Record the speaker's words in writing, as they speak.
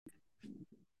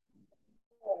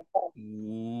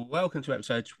Welcome to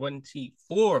episode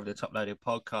 24 of the Top Loaded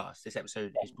Podcast. This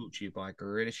episode is brought to you by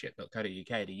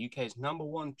gorillasship.co.uk, the UK's number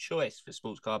one choice for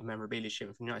sports card memorabilia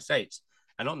shipping from the United States.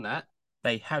 And on that,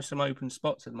 they have some open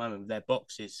spots at the moment with their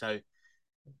boxes. So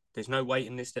there's no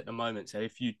waiting list at the moment. So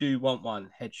if you do want one,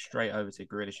 head straight over to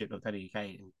gorillasship.co.uk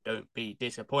and don't be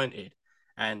disappointed.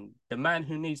 And the man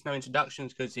who needs no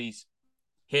introductions because he's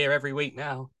here every week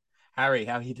now, Harry,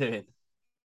 how are you doing?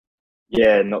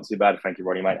 Yeah, not too bad. Thank you,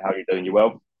 Ronnie, mate. How are you doing? You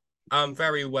well? I'm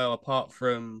very well, apart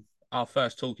from our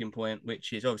first talking point,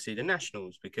 which is obviously the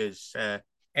Nationals, because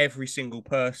every single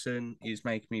person is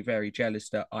making me very jealous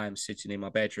that I am sitting in my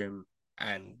bedroom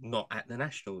and not at the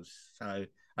Nationals. So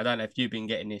I don't know if you've been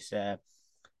getting this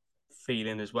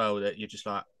feeling as well that you're just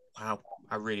like, wow,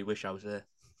 I really wish I was there.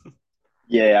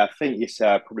 Yeah, I think it's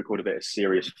probably called a bit of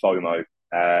serious FOMO.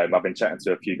 I've been chatting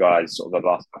to a few guys sort of the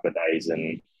last couple of days,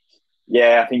 and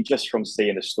yeah, I think just from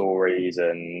seeing the stories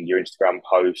and your Instagram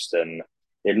post, and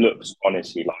it looks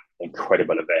honestly like an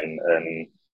incredible event. And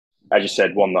as you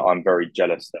said, one that I'm very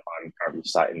jealous that I'm currently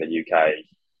sat in the UK,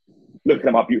 looking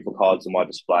at my beautiful cards on my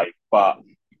display, but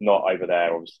not over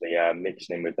there, obviously,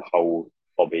 mixing in with the whole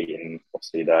hobby and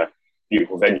obviously the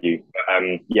beautiful venue.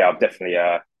 Yeah, I've definitely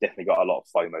got a lot of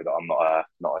FOMO that I'm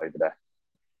not over there.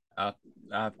 I,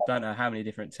 I don't know how many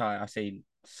different times I've seen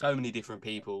so many different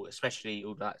people, especially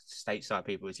all that stateside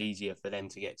people. It's easier for them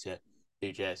to get to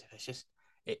New Jersey. It's just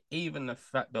even the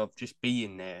fact of just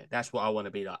being there. That's what I want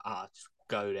to be like. Just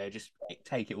go there, just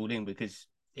take it all in because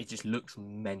it just looks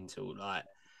mental. Like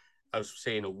I was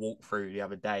seeing a walkthrough the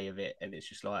other day of it, and it's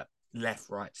just like left,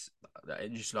 right,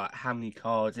 just like how many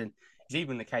cards, and it's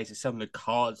even the case of some of the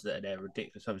cards that are there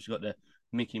ridiculous. Obviously, you've got the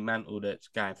Mickey Mantle that's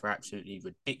going for absolutely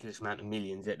ridiculous amount of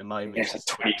millions at the moment. It's a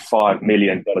 $25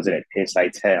 million in it, PSA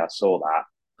 10. I saw that.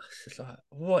 It's just like,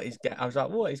 I was like,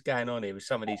 what is going on here with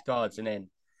some of these cards? And then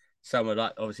some of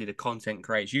like obviously the content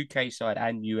creators, UK side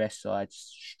and US side,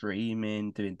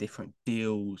 streaming, doing different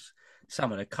deals.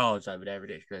 Some of the cards over there are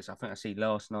ridiculous. I think I see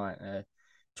last night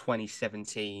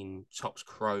 2017 Topps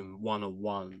Chrome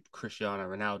 101 Cristiano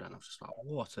Ronaldo. And I was just like,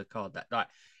 what a card that like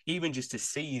even just to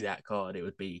see that card, it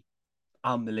would be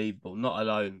unbelievable. Not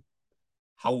alone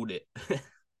hold it.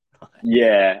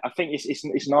 Yeah, I think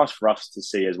it's nice for us to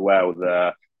see as well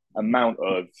the amount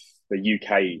of the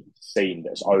UK scene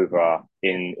that's over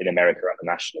in America at the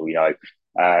national. I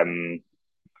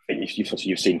think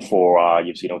you've seen Fora,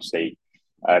 you've seen obviously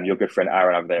your good friend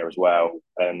Aaron over there as well,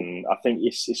 and I think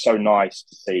it's so nice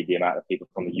to see the amount of people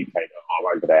from the UK that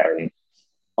are over there, and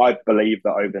I believe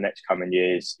that over the next coming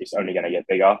years, it's only going to get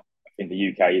bigger. I think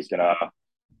the UK is going to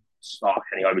start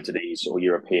heading over to these or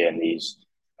European, these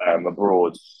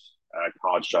abroad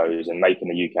card shows and making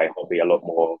the UK hobby a lot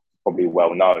more probably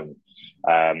well known.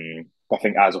 I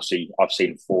think as obviously I've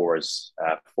seen Fora's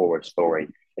story,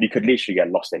 and you could literally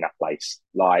get lost in that place.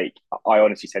 Like I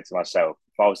honestly said to myself,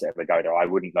 if I was to ever go there, I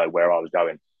wouldn't know where I was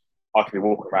going. I could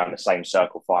walk around the same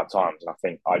circle 5 times, and I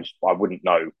think I wouldn't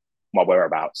know my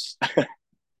whereabouts.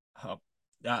 Oh,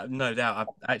 no doubt.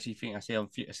 I actually think I see on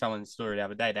someone's story the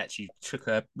other day that actually took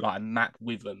a map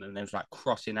with them and they was like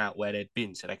crossing out where they'd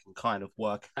been so they can kind of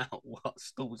work out what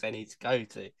stores they need to go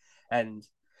to. And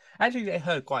actually, they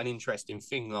heard quite an interesting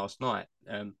thing last night.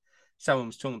 Someone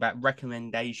was talking about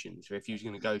recommendations for if you was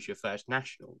going to go to your first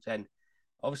nationals, and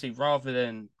obviously, rather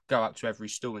than go up to every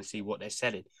store and see what they're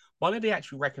selling, one of the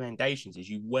actual recommendations is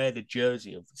you wear the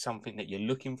jersey of something that you're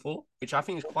looking for, which I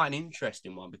think is quite an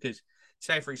interesting one because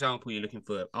say, for example, you're looking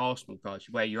for Arsenal cards,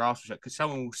 you wear your Arsenal shirt because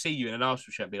someone will see you in an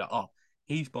Arsenal shirt and be like, oh,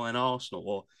 he's buying Arsenal.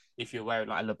 Or if you're wearing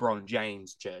like a LeBron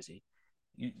James jersey,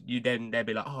 you then they'll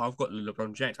be like, oh, I've got the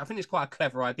LeBron James. I think it's quite a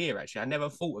clever idea, actually. I never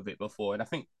thought of it before. And I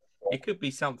think it could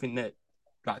be something that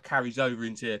like carries over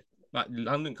into like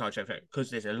London card show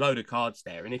because there's a load of cards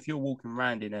there. And if you're walking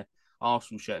around in a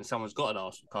Arsenal shirt and someone's got an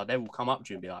Arsenal card, they will come up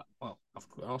to you and be like, well, I've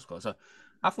got an Arsenal card. So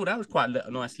I thought that was quite a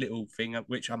nice little thing,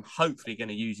 which I'm hopefully going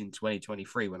to use in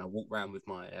 2023 when I walk around with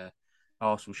my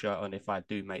Arsenal shirt on if I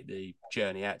do make the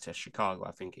journey out to Chicago,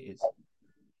 I think it is.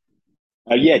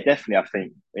 Yeah, definitely. I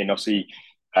think, and obviously,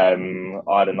 I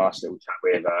had a nice little chat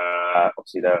with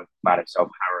obviously the man himself,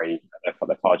 Harry, at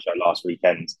the card show last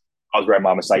weekend. I was wearing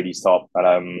my Mercedes top,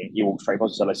 and he walked straight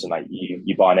past and said, "Listen, mate,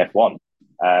 you buy an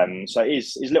F1." So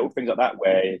it's little things like that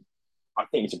where I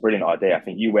think it's a brilliant idea. I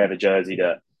think you wear the jersey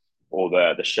that or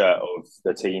the shirt of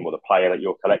the team or the player that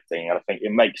you're collecting, and I think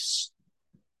it makes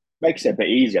it a bit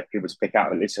easier for people to pick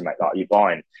out and listen, mate. Like you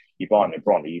buying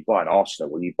LeBron, are you buying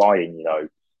Arsenal, or you buying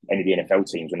any of the NFL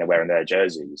teams when they're wearing their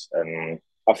jerseys. And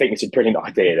I think it's a brilliant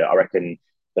idea that I reckon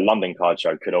the London card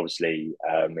show could obviously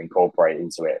incorporate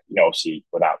into it. Obviously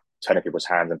without turning people's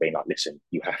hands and being like, listen,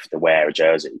 you have to wear a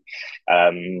jersey.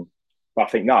 But I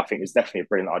think no, I think it's definitely a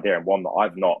brilliant idea and one that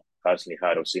I've not personally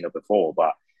heard or seen of before.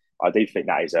 But I do think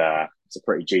that is it's a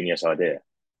pretty genius idea.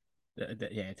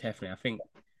 Yeah, definitely. I think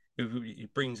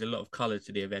it brings a lot of colour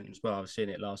to the event as well. I was seeing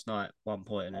it last night at one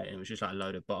point, and it was just like a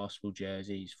load of basketball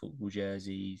jerseys, football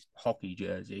jerseys, hockey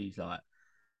jerseys, like.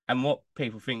 And what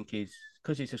people think is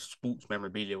because it's a sports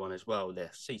memorabilia one as well. They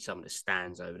see some of the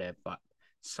stands over there, but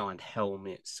signed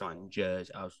helmets, signed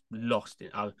jerseys. I was lost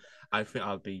in. I think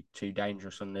I would be too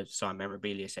dangerous on the signed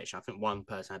memorabilia section. I think one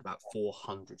person had about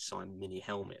 400 signed mini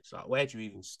helmets. Like, where do you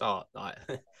even start? Like,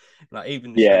 like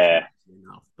even the social Yeah, media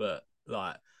enough, but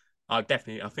like. I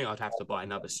think I'd have to buy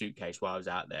another suitcase while I was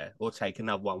out there, or take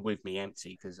another one with me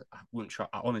empty because I wouldn't try.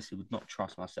 I honestly would not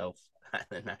trust myself at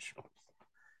the national.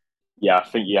 yeah, I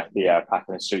think you have to pack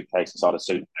in a suitcase inside a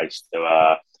suitcase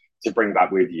to bring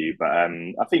back with you. But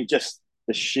I think just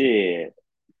the sheer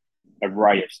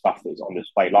array of stuff that's on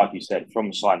display, like you said,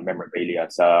 from signed memorabilia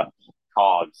to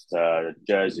cards to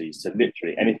jerseys to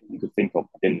literally anything you could think of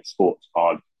within the sports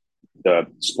card, the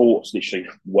sports literally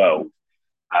world.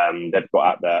 They've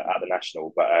got at the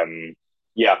national, but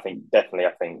yeah, I think definitely,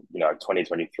 I think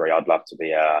 2023. I'd love to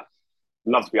be out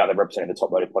there representing the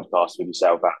Top Loaded podcast with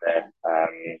yourself out there.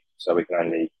 So we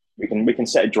can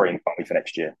set a dream, can't we, for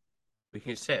next year? We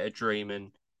can set a dream,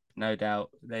 and no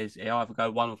doubt there's it either go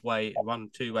one of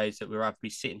two ways that we'll either be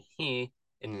sitting here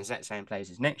in the exact same place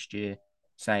as next year,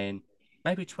 saying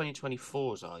maybe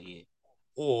 2024 is our year,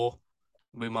 or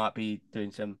we might be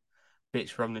doing some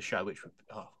bits from the show, which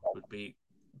would be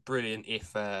brilliant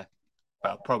if. But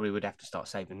I probably would have to start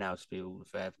saving now to be all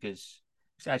fair because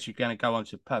it's actually going to go on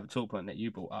to a perfect talk point that you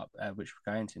brought up, which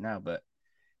we're going to now. But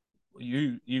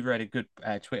you read a good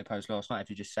Twitter post last night, if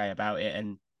you just say about it,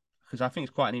 and because I think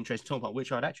it's quite an interesting talk about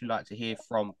which I'd actually like to hear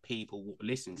from people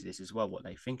listening to this as well, what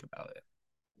they think about it.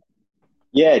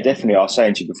 Yeah, definitely. I was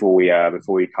saying to you before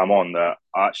we come on that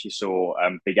I actually saw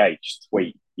Big H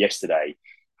tweet yesterday.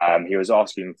 He was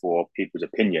asking for people's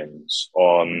opinions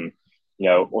on,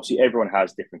 obviously everyone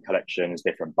has different collections,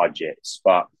 different budgets,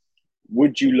 but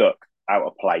would you look out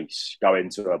of place, go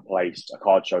into a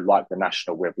card show like the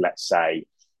National with, let's say,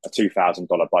 a $2,000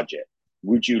 budget?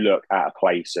 Would you look at a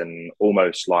place and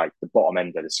almost like the bottom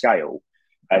end of the scale?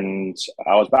 And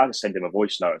I was about to send him a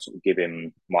voice note and sort of give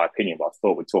him my opinion, but I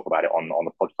thought we'd talk about it on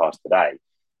the podcast today.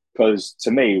 Because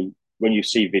to me, when you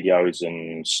see videos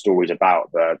and stories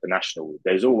about the national,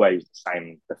 there's always the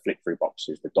same, the flick through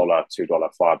boxes, the dollar, $2,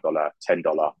 $5,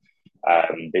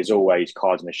 $10. There's always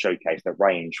cards in the showcase that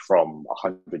range from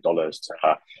 $100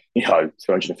 to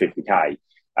 250K.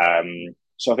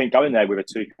 So I think going there with a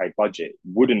 2K budget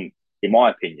wouldn't, in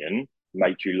my opinion,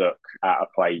 make you look at a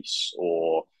place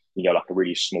or like a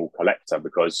really small collector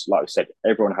because, like I said,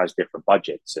 everyone has different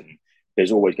budgets and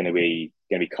there's always going to be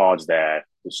cards there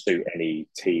to suit any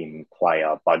team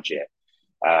player budget.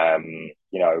 I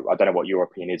don't know what your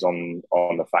opinion is on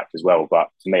the fact as well, but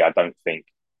to me, I don't think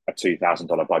a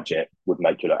 $2,000 budget would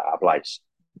make you look out of place.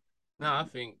 No, I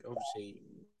think obviously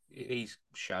these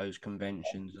shows,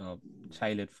 conventions are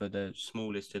tailored for the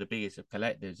smallest to the biggest of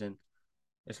collectors, and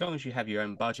as long as you have your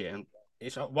own budget, and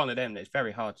it's one of them that's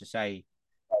very hard to say.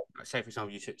 Say for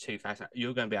example, you took 2,000,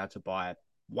 you're going to be able to buy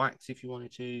wax if you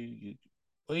wanted to,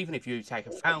 or even if you take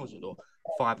 1,000 or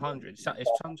 500. So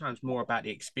it's sometimes more about the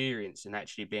experience and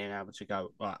actually being able to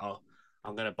go right. Oh,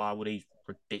 I'm going to buy all these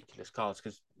ridiculous cards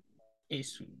because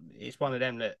it's one of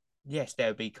them that yes,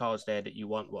 there'll be cards there that you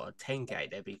want. What a 10K?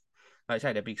 There'll be, like I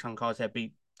say, there'll be some cards there'll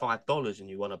be $5 and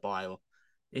you want to buy, or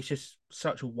it's just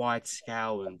such a wide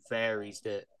scale and varies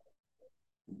that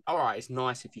all right, it's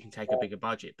nice if you can take a bigger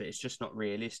budget, but it's just not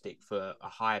realistic for a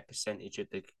higher percentage of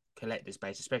the collector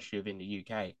space, especially within the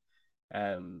UK.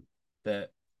 That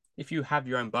if you have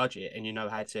your own budget and you know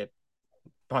how to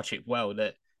budget well,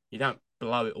 that you don't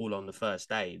blow it all on the first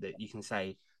day, that you can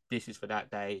say, this is for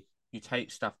that day. You take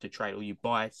stuff to trade or you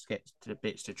buy get the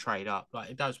bits to trade up. Like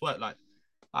it does work. Like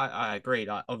I agree.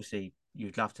 Like obviously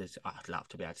I'd love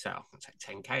to be able to say, I can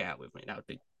take 10K out with me. That would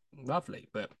be lovely,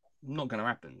 but not going to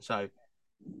happen. So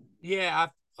yeah,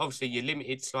 obviously you're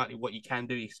limited slightly what you can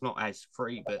do. It's not as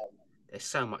free, but there's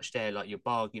so much there. Like your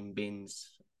bargain bins,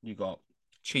 you got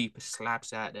cheaper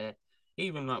slabs out there.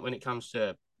 Even like when it comes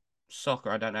to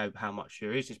soccer, I don't know how much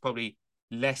there is. It's probably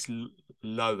less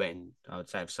low end, I would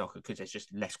say, of soccer because there's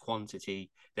just less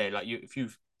quantity there. Like if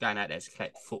you've gone out there to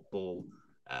collect football,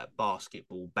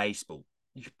 basketball, baseball,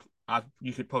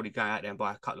 you could probably go out there and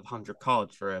buy a couple of hundred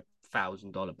cards for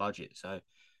 $1,000 budget. So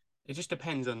it just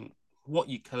depends on what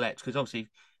you collect because obviously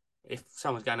if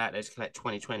someone's going out there to collect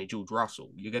 2020 George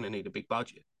Russell, you're going to need a big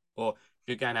budget. Or if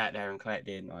you're going out there and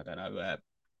collecting, I don't know,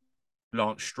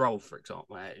 Lance Stroll, for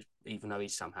example, even though he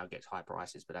somehow gets high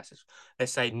prices, but that's just,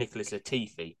 let's say Nicholas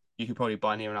Latifi, you could probably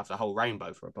buy near enough the whole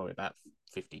rainbow for probably about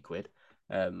 50 quid,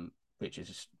 um, which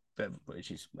is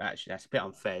actually that's a bit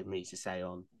unfair of me to say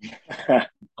on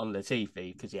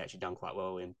Latifi because he actually done quite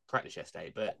well in practice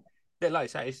yesterday. But like I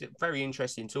say, it's a very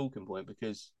interesting talking point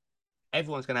because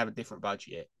everyone's going to have a different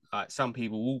budget. Like some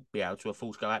people will be able to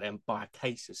afford to go out there and buy a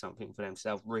case of something for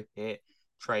themselves, rip it,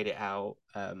 trade it out.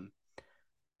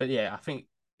 But yeah, I think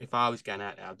if I was going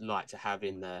out there, I'd like to have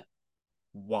in the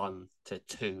 1 to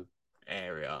 2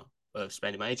 area of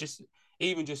spending money.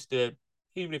 Even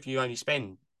if you only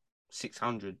spend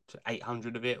 600 to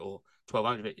 800 of it or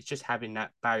 1200 of it, it's just having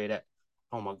that barrier that,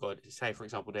 oh my God, say for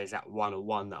example, there's that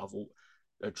 101 that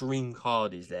a dream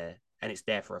card is there and it's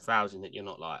there for 1,000 that you're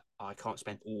not like, oh, I can't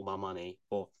spend all my money.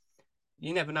 Or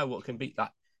you never know what can be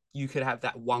like. You could have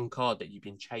that one card that you've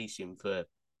been chasing for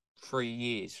 3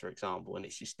 years, for example, and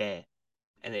it's just there.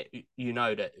 And you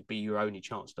know that it'd be your only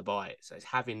chance to buy it. So it's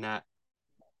having that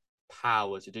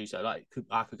power to do so. Like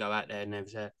I could go out there and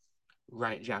there's a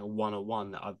Granite Jack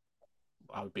 101 that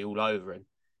I would be all over. And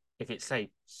if it's say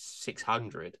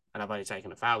 600 and I've only taken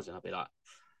 1,000, I'd be like,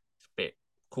 it's a bit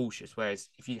cautious. Whereas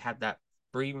if you had that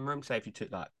breathing room, say if you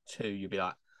took like two, you'd be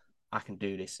like, I can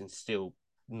do this and still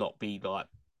not be like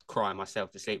crying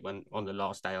myself to sleep when on the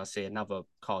last day I see another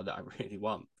card that I really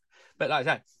want. But like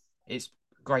I say, it's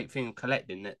a great thing of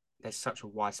collecting that there's such a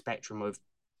wide spectrum of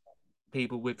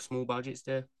people with small budgets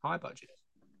to high budgets.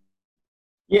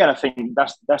 Yeah, and I think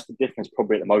that's the difference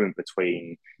probably at the moment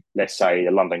between, let's say,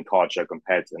 the London Card Show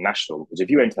compared to the National. Because if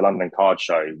you enter the London Card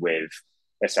Show with,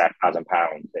 let's say, £1,000,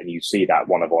 and you see that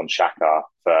one of on Shaka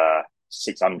for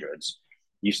 600,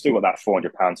 you still got that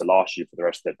 £400 to last you for the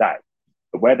rest of the day.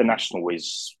 But where the National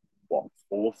is, what,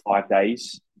 4 or 5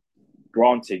 days?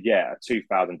 Granted, yeah, a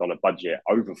 $2,000 budget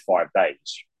over 5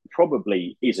 days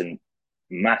probably isn't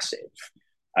massive.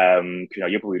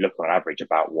 You're probably looking on average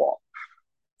about what,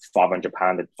 £500,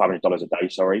 $500 a day,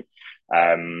 sorry.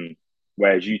 Um,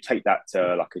 Whereas you take that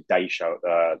to like a day show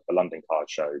at the London Card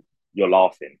Show, you're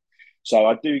laughing. So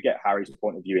I do get Harry's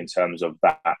point of view in terms of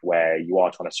that, where you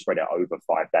are trying to spread it over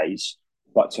 5 days.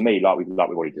 But to me, like we've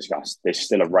already discussed, there's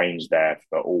still a range there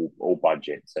for all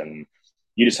budgets, and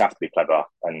you just have to be clever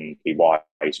and be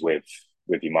wise with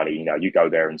your money. You go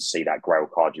there and see that Grail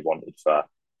card you wanted for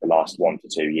the last 1 to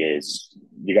 2 years,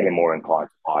 you're getting more inclined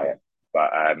to buy it.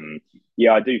 But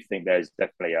yeah, I do think there's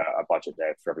definitely a budget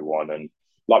there for everyone. And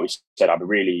like we said, I'm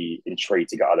really intrigued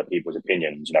to get other people's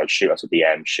opinions. Shoot us a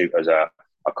DM, shoot us a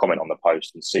comment on the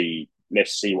post, and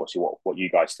let's see what you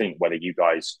guys think. Whether you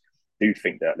guys do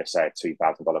think that, let's say, a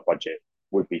 $2,000 budget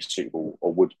would be suitable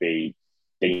or would be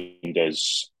deemed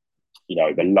as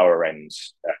the lower end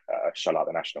show like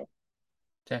the National.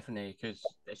 Definitely, because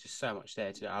there's just so much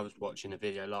there. I was watching a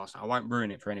video last night. I won't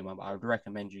ruin it for anyone, but I would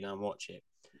recommend you go and watch it.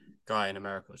 Guy in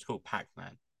America, it's called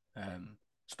Pac-Man,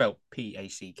 spelled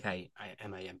Packman.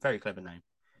 Very clever name.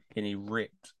 And he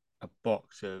ripped a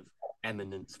box of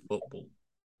Eminence football.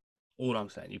 All I'm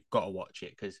saying, you've got to watch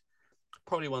it because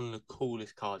probably one of the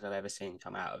coolest cards I've ever seen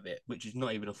come out of it, which is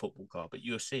not even a football card, but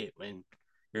you'll see it when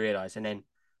you realise. And then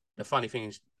the funny thing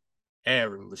is,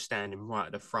 Aaron was standing right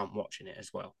at the front watching it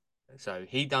as well. So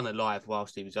he done it live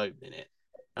whilst he was opening it.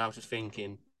 And I was just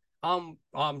thinking, I'm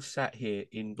sat here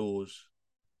indoors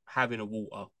having a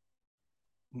water,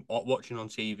 watching on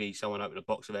TV someone open a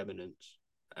box of Eminence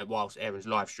whilst Aaron's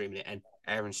live streaming it, and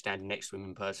Aaron's standing next to him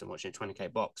in person watching a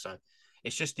 20K box. So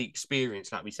it's just the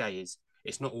experience, like we say,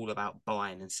 it's not all about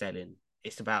buying and selling.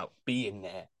 It's about being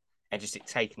there and just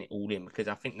taking it all in, because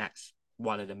I think that's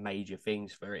one of the major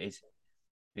things for it is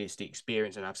it's the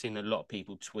experience. And I've seen a lot of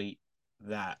people tweet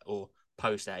that or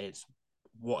post that it's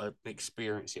what an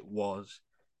experience it was.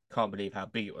 Can't believe how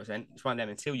big it was. And it's one of them,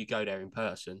 until you go there in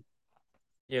person,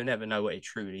 you'll never know what it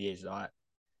truly is like.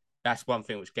 That's one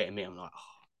thing which getting me. I'm like,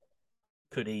 oh,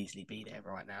 could easily be there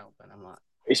right now, but I'm like,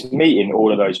 it's meeting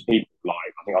all of those people. Like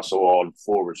I think I saw on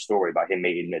Forward's story about him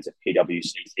meeting as a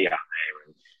PWCC out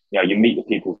there, and you meet the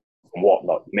people from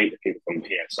whatnot, meet the people from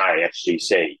PSA,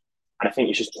 SGC, and I think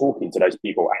it's just talking to those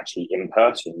people actually in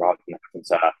person rather than having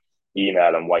to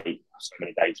email and wait so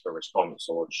many days for a response,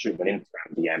 or shoot an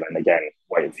Instagram DM and again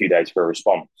wait a few days for a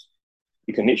response.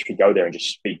 You can literally go there and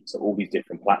just speak to all these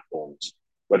different platforms,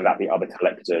 whether that be other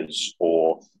collectors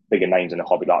or bigger names in the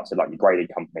hobby, like your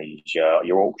graded companies,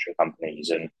 your auction companies,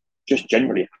 and just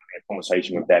generally having a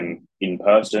conversation with them in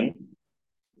person.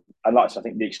 And like I said, I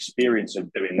think the experience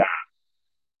of doing that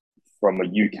from a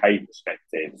UK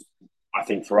perspective, I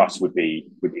think for us would be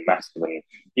massive. And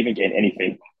even getting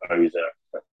anything like those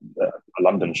a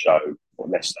London show, or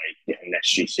let's say getting an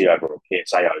SGC over or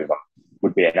PSA over,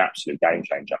 would be an absolute game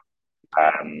changer.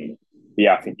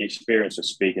 Yeah, I think the experience of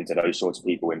speaking to those sorts of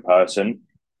people in person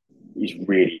is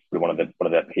really one of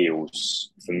the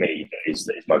appeals for me that is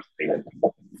most appealing.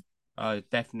 Oh,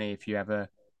 definitely. If you have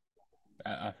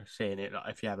I've seen it. Like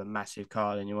if you have a massive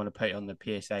card and you want to put it on the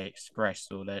PSA Express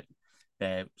or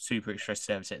their Super Express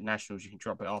service at Nationals, you can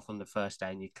drop it off on the first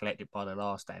day and you collect it by the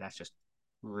last day. That's just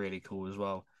really cool as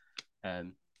well.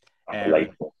 Um, Aaron,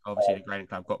 Unbelievable. obviously the Grading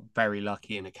Club, got very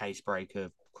lucky in a case break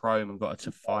of Chrome and got a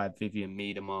to 5 Vivian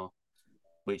Miedemar,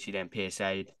 which he then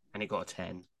PSA'd and it got a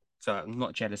 10. So I'm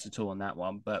not jealous at all on that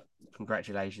one, but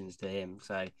congratulations to him.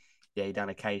 So yeah, he done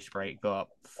a case break, got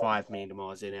 5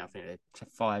 Miedemars in it. I think to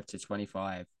 5 to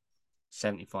 25,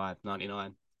 75,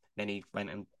 99. Then he went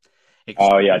and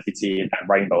Oh yeah, I did see that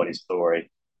rainbow in his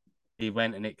story.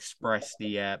 expressed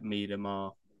the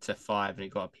Miedemar to 5 and he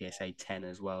got a PSA 10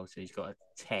 as well. So he's got a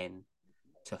 10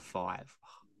 to 5.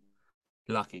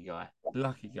 Lucky guy.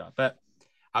 Lucky guy. But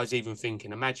I was even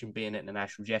thinking, imagine being at the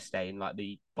Nationals yesterday in like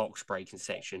the box breaking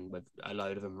section with a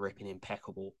load of them ripping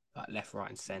Impeccable, like left, right,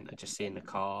 and centre, just seeing the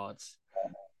cards.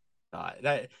 Like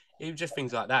that, even just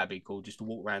things like that would be cool. Just to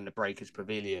walk around the Breakers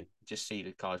Pavilion, just see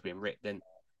the cards being ripped. And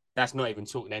that's not even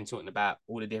talking about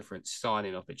all the different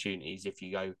signing opportunities. If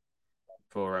you go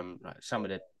for like some of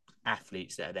the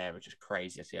athletes that are there are just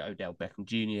crazy. I see Odell Beckham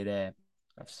Jr. there.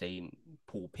 I've seen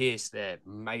Paul Pierce there,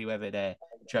 Mayweather there,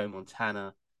 Joe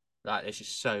Montana. Like there's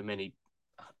just so many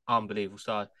unbelievable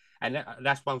stars, and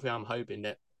that's one thing I'm hoping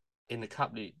that in the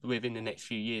couple within the next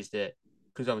few years that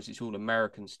because obviously it's all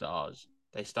American stars,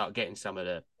 they start getting some of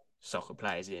the soccer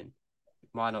players in.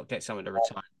 Why not get some of the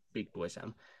retired big boys?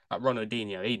 Like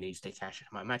Ronaldinho, he needs to cash.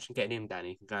 Imagine getting him down.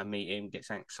 You can go and meet him, get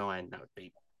something signed. That would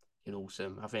be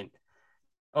awesome. I think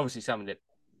obviously some of the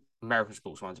American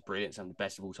sports ones are brilliant, some of the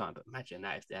best of all time. But imagine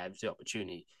that if they have the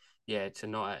opportunity, yeah,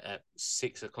 tonight at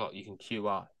 6 o'clock you can queue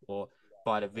up or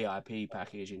buy the VIP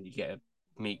package and you get to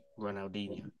meet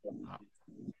Ronaldinho.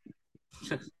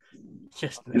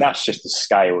 just And that's just the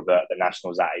scale that the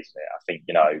Nationals at, isn't it? I think,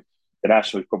 the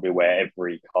Nationals is probably where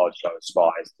every card show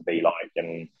aspires to be like.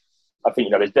 And I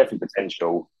think, there's definitely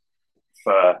potential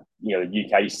for, the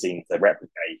UK scene to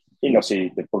replicate.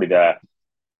 Obviously, probably a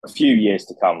few years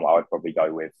to come, I would probably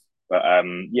go with. But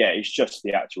yeah, it's just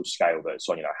the actual scale that's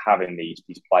on, having these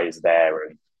players there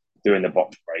and doing the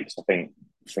box breaks. I think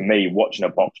for me, watching a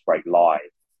box break live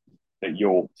that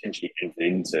you're potentially entered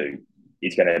into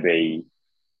is going to be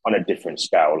on a different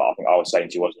scale. Like I think I was saying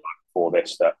to you, wasn't like before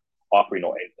this, that I've probably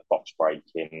not entered the box break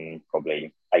in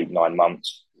probably 8, 9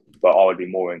 months, but I would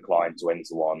be more inclined to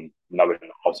enter one knowing that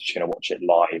I was just going to watch it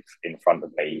live in front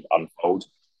of me unfold.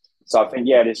 So I think,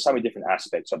 yeah, there's so many different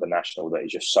aspects of the National that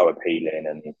is just so appealing.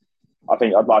 And I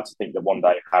think I'd like to think that one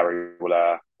day Harry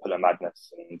will pull a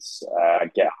madness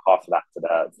and get half of that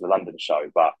to the London show.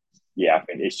 But yeah, I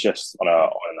think it's just on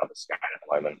another scale at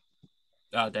the moment.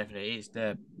 Oh, definitely, it's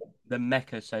the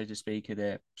mecca, so to speak, of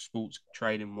the sports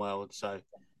trading world. So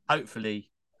hopefully,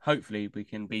 we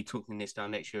can be talking this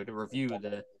down next year. The review of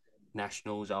the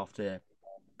Nationals after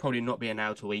probably not being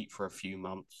able to eat for a few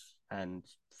months and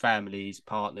families,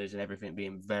 partners, and everything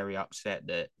being very upset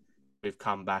that we've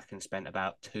come back and spent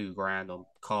about $2,000 on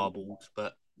cardboards.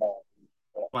 But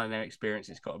one of their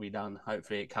experiences got to be done.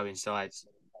 Hopefully, it coincides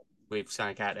with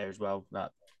something out there as well.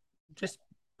 But just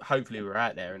hopefully, we're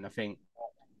out there, and I think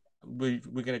we're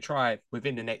going to try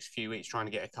within the next few weeks trying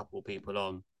to get a couple of people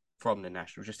on from the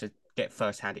National just to get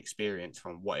first-hand experience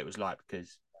from what it was like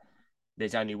because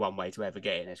there's only one way to ever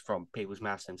get it, and it's from people's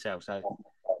mouths themselves. So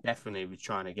definitely we're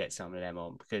trying to get some of them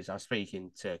on because I was speaking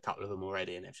to a couple of them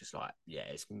already and it's just like, yeah,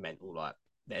 it's mental. Like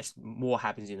there's more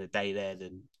happens in a day there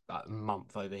than like a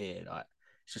month over here. Like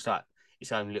it's just like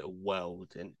its own little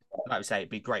world. And like I say, it'd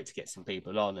be great to get some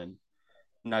people on and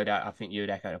no doubt I think you would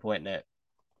echo the point that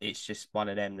it's just one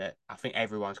of them that I think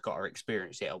everyone's got to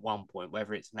experience it at one point,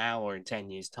 whether it's now or in 10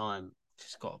 years' time. It's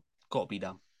just got to be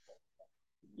done.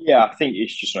 Yeah, I think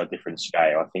it's just on a different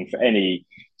scale. I think for any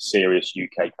serious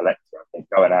UK collector, I think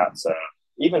going out to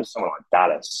even someone like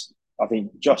Dallas, I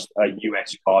think just a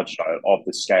US card show of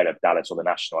the scale of Dallas or the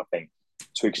National, I think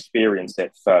to experience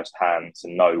it firsthand,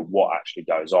 to know what actually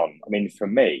goes on. I mean, for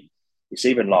me, it's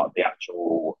even like the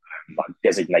actual like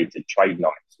designated trade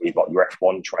nights. You've got your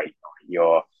F1 trade night,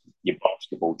 your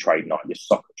basketball trade night, your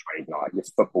soccer trade night, your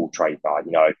football trade night.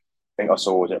 I think I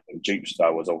saw it. I think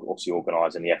Jupster was obviously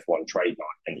organising the F1 trade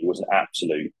night, and it was an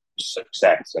absolute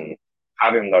success. And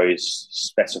having those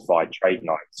specified trade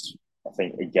nights, I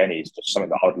think again is just something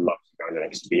that I would love to go and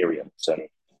experience. And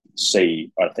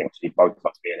see. I think obviously both of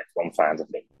us being F1 fans, I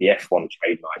think the F1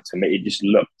 trade night to me it just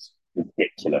looked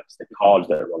ridiculous. The cards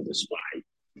that are on display.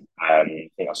 I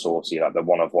think I saw obviously like the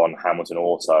one of one Hamilton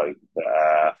Auto that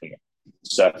I think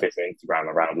surfaced on Instagram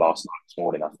around last night this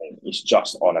morning. I think it's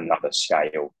just on another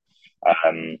scale.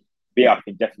 But yeah, I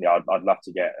think definitely I'd love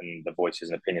to get the voices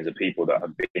and opinions of people that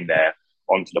have been there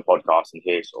onto the podcast and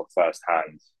hear sort of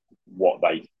firsthand what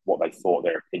they thought,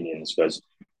 their opinions, because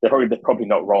they're probably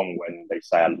not wrong when they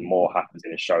say more happens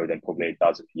in a show than probably it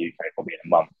does in the UK probably in a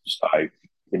month. So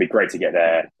it'd be great to get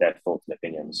their thoughts and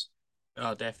opinions.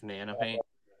 Oh, definitely. And I think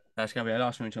that's going to be the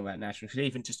last one we talk about national. Because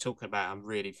even just talking about, I'm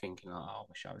really thinking, oh, I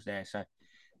wish I was there. So,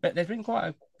 but there's been quite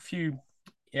a few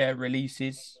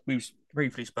releases. We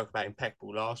briefly spoke about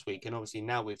Impeccable last week, and obviously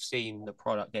now we've seen the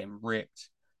product getting ripped.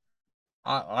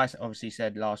 I obviously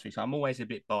said last week, so I'm always a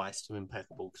bit biased to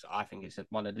Impeccable because I think it's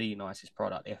one of the nicest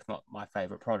product, if not my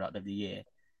favorite product of the year.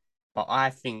 But I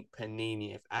think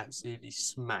Panini have absolutely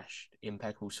smashed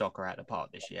Impeccable Soccer out of the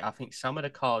park this year. I think some of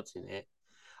the cards in it,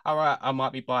 all right, I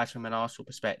might be biased from an Arsenal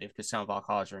perspective because some of our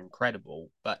cards are incredible,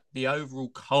 but the overall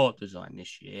card design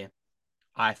this year,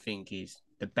 I think, is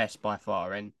the best by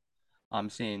far. And I'm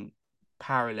seeing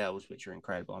parallels which are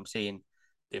incredible. I'm seeing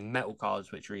the metal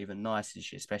cards which are even nicer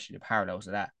this year, especially the parallels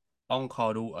of that. On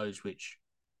card autos, which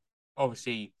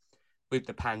obviously with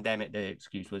the pandemic, the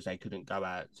excuse was they couldn't go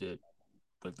out to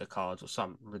with the cards or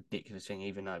some ridiculous thing,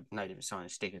 even though no one signed a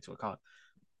sticker to a card.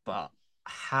 But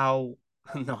how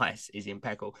nice is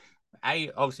Impeccable?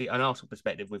 Obviously, an Arsenal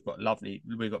perspective, we've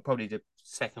got probably the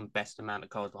second best amount of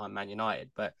cards behind Man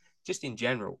United, but just in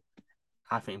general,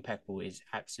 I think Impeccable is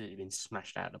absolutely been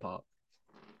smashed out of the park.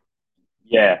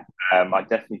 Yeah, I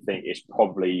definitely think it's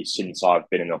probably since I've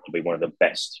been in it, probably one of the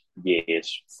best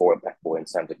years for Impeccable in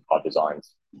terms of card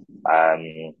designs.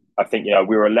 I think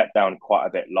we were let down quite a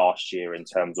bit last year in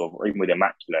terms of even with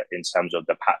Immaculate in terms of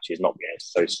the patches not being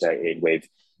associated with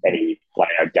any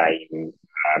player game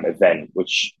event,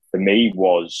 which for me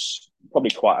was probably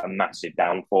quite a massive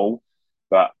downfall.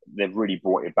 But they've really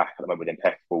brought it back at the moment with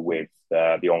Impeccable with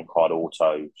the on card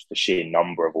autos, the sheer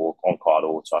number of on card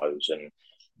autos, and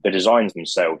the designs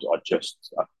themselves are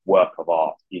just a work of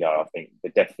art. I think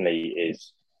there definitely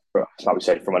is, like we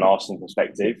said, from an Arsenal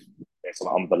perspective, there's some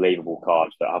unbelievable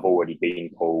cards that have already been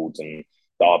pulled and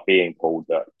that are being pulled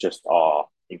that just are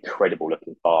incredible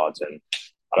looking cards. And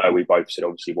I know we both said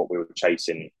obviously what we were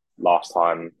chasing last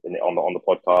time on the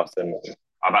podcast, and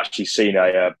I've actually seen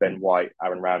a Ben White,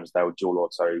 Aaron Ramsdale dual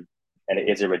auto, and it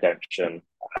is a redemption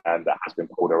that has been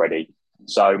pulled already.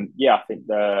 So yeah, I think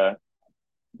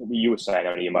you were saying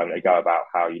only a moment ago about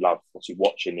how you love obviously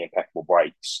watching the Impeccable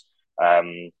breaks.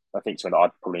 I think something that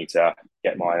I'd probably need to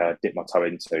get my dip my toe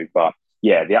into. But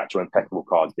yeah, the actual Impeccable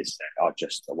cards this set are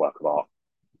just a work of art.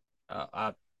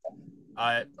 Uh,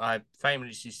 I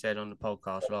famously said on the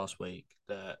podcast last week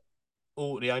that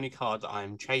the only card that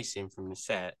I'm chasing from the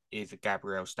set is a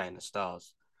Gabriel Stainless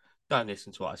Stars. Don't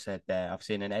listen to what I said there. I've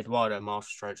seen an Eduardo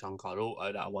Masterstrokes on card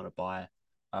auto that I want to buy.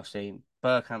 I've seen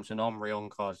Bergkamp's and Omri on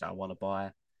cards that I want to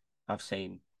buy. I've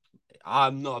seen.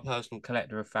 I'm not a personal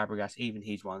collector of Fabregas. Even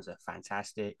his ones are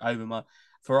fantastic.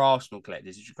 For Arsenal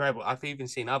collectors, it's incredible. I've even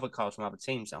seen other cards from other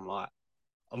teams. I'm like,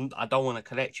 I don't want to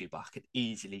collect you, but I could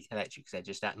easily collect you because they're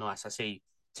just that nice. I see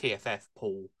TFF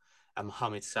Paul and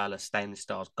Mohamed Salah Stainless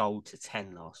Stars gold to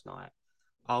 10 last night.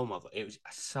 Oh my god, it was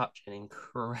such an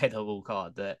incredible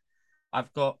card that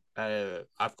I've got a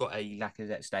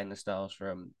Lacazette Stainless Stars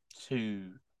from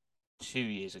two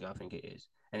years ago, I think it is,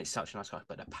 and it's such a nice card.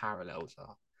 But the parallels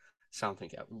are something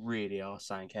that really are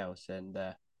something else, and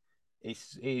it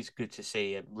is good to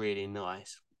see a really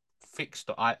nice fixed.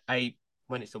 I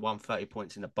when it's the 130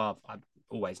 points and above, I'm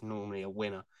always normally a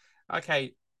winner.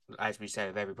 Okay, as we say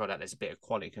with every product, there's a bit of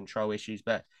quality control issues,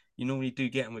 but you normally do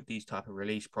get them with these type of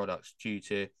release products due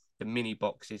to the mini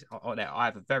boxes are they're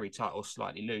either very tight or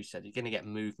slightly loose, so you're going to get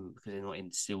movement because they're not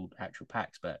in sealed actual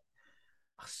packs. But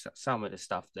some of the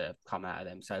stuff that have come out of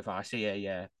them so far, I see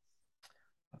I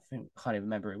think I can't even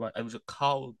remember it was a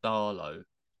Carl Darlow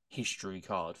history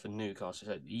card for Newcastle.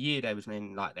 So the year they was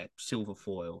in like their silver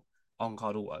foil on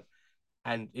card auto,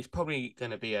 and it's probably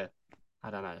going to be I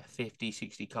don't know, 50,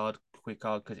 60 card, quick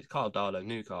card because it's Carl Darlow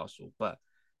Newcastle, but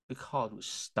the card was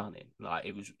stunning. Like,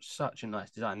 it was such a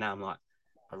nice design. Now I'm like,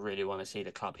 I really want to see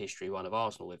the club history one of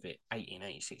Arsenal with it,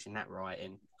 1886 in that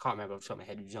writing. Can't remember off the top of my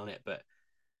head who's on it, but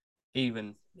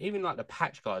even like the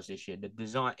patch cards this year, the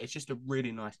design, it's just a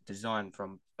really nice design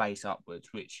from base upwards,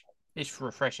 which is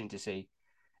refreshing to see.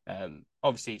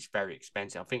 Obviously, it's very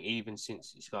expensive. I think even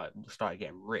since it's started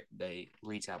getting ripped, the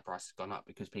retail price has gone up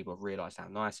because people have realised how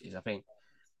nice it is. I think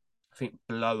I think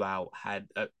Blowout had,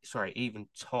 sorry, even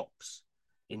Tops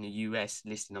in the US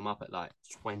listing them up at like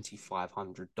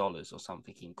 $2,500 or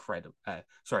something incredible.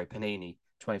 Sorry, Panini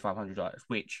 $2,500,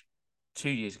 which 2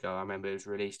 years ago I remember it was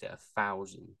released at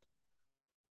 1,000.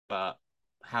 But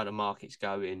how the market's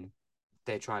going,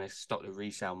 they're trying to stop the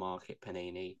resale market,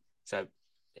 Panini. So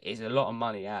it's a lot of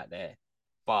money out there,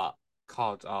 but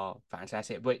cards are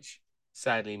fantastic, which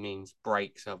sadly means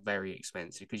breaks are very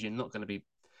expensive because you're not going to be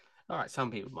all right.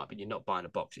 Some people might be you're not buying a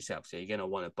box yourself, so you're going to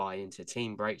want to buy into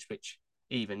team breaks, which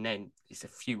even then it's a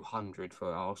few hundred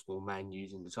for Arsenal, Man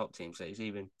using the top team, so it's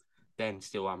even then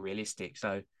still unrealistic.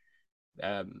 So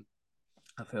um,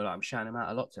 I feel like I'm shouting them out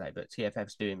a lot today, but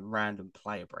TFF's doing random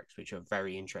player breaks, which are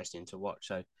very interesting to watch.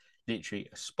 So literally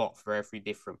a spot for every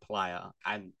different player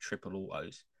and triple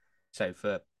autos. So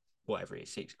for whatever it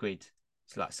is, £6,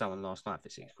 it's like someone last night for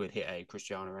 £6 hit a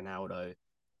Cristiano Ronaldo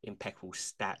impeccable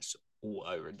stats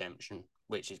auto redemption,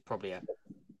 which is probably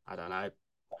I don't know,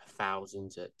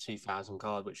 1,000 to 2,000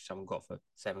 card, which someone got for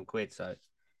 £7. So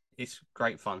it's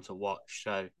great fun to watch.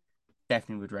 So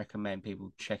definitely would recommend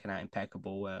people checking out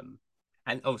Impeccable.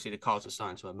 And obviously the cards are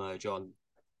starting to emerge on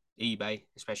eBay,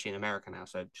 especially in America now.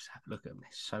 So just have a look at them; they're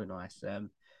so nice.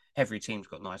 Every team's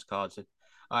got nice cards. And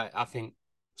I think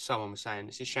someone was saying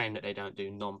it's a shame that they don't do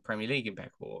non-Premier League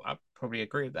Impeccable. I probably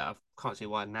agree with that. I can't see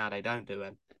why now they don't do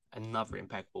another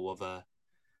Impeccable of a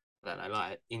I don't know,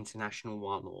 like an international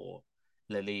one or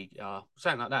La Liga,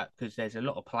 something like that. Because there's a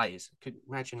lot of players. Could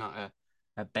imagine like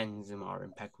a Benzema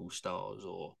Impeccable Stars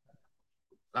or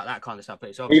like that kind of stuff. But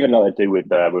it's Even obviously like they do with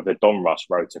the Donruss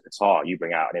road to Qatar, you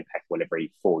bring out an Impeccable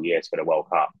every 4 years for the World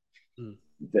Cup. mm,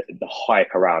 The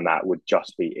hype around that would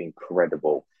just be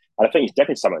incredible. And I think it's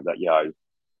definitely something that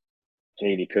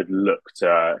Panini could look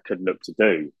to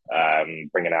do,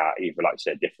 bringing out either like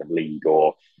say a different league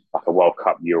or like a World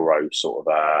Cup Euro sort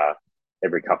of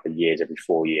every couple of years, every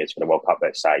 4 years for the World Cup,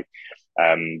 let's say.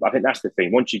 I think that's the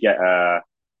thing. Once you get a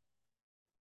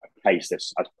case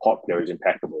that's as popular as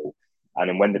Impeccable, and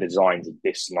then when the designs are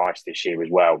this nice this year as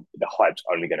well, the hype's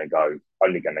only going to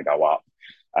go up.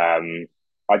 Um,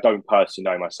 I don't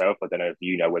personally know myself. I don't know if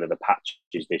you know whether the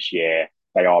patches this year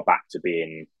they are back to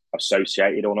being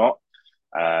associated or not.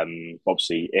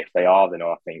 Obviously, if they are, then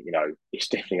I think it's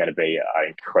definitely going to be an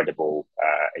incredible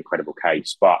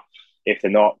case. But if they're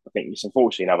not, I think it's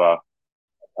unfortunately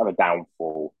another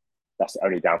downfall. That's the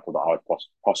only downfall that I would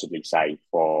possibly say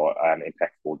for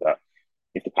Impeccable. That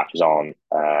if the patches aren't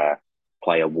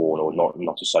player worn or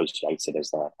not associated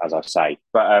as I say.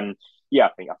 But yeah, I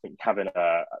think having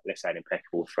a let's say an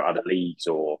Impeccable for other leagues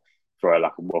or for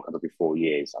like a World Cup every 4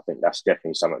 years, I think that's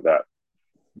definitely something that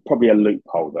probably a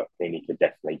loophole that Feeney could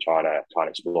definitely try and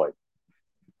exploit.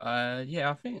 yeah,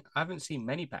 I think I haven't seen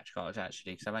many patch cards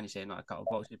actually because I've only seen like a couple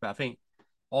of boxes. But I think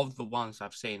of the ones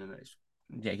I've seen, and it's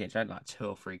only like two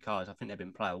or three cards. I think they've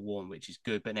been player worn, which is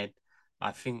good. But then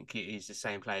I think it is the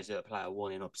same players that are player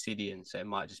worn in Obsidian, so it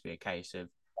might just be a case of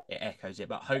it echoes it.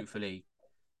 But hopefully,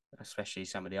 especially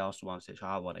some of the Arsenal ones which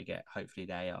I want to get, hopefully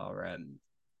they are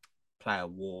player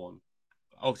worn.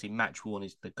 Obviously, match worn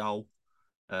is the goal,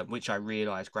 which I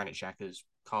realised Granite Xhaka's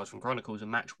cards from Chronicles are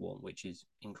match worn, which is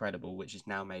incredible, which has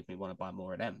now made me want to buy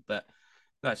more of them. But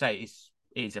like I say, it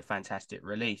is a fantastic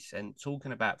release. And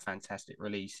talking about fantastic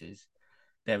releases,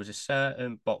 there was a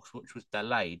certain box which was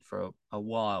delayed for a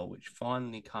while, which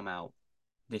finally come out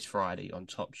this Friday on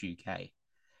Tops UK.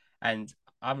 And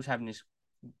I was having this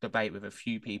debate with a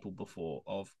few people before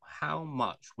of how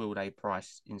much will they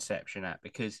price Inception at,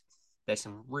 because there's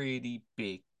some really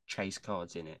big chase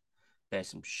cards in it. There's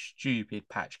some stupid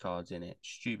patch cards in it,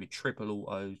 stupid triple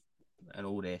autos and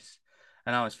all this.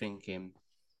 And I was thinking,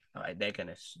 all right, they're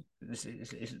gonna. This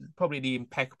is probably the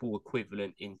Impeccable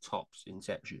equivalent in Tops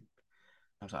Inception.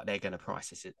 I was like, they're gonna price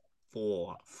this at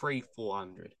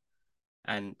 400.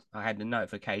 And I had the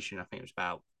notification. I think it was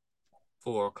about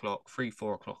 4 o'clock,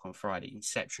 4 o'clock on Friday.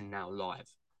 Inception now live.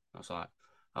 I was like,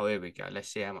 oh, here we go. Let's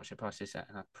see how much the price is at.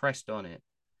 And I pressed on it,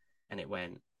 and it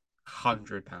went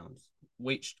 £100,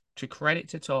 which, to credit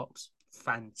to Tops,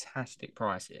 fantastic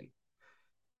pricing.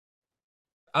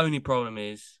 Only problem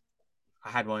is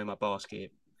I had one in my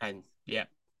basket, and yeah,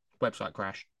 website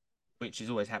crashed, which is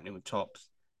always happening with Tops.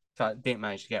 So I didn't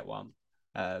manage to get one.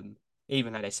 Um,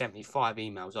 Even though they sent me 5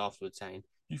 emails afterwards saying,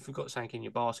 you forgot something in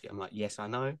your basket. I'm like, yes, I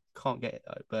know. Can't get it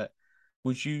though. But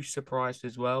was you surprised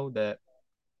as well that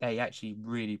they actually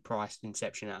really priced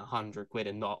Inception at £100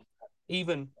 and not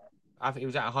even, I think it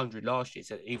was at 100 last year,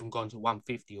 so it even gone to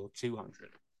 150 or 200.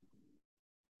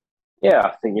 Yeah,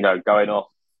 I think going off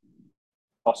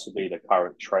possibly the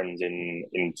current trends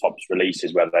in tops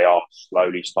releases where they are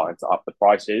slowly starting to up the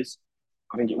prices.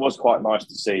 I think it was quite nice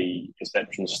to see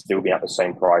Inception still be at the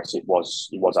same price it was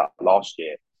at last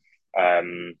year.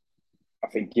 Um, I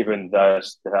think given the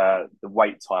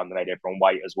wait time that made everyone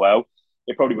wait as well,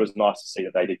 it probably was nice to see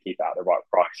that they did keep it at the right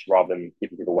price rather than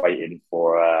keeping people waiting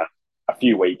for a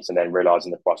few weeks and then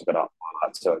realizing the price had gone up by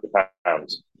like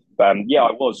 £200. But yeah,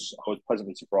 I was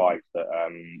pleasantly surprised that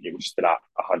it was still at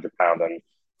 £100, and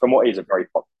from what is a very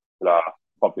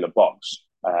popular box,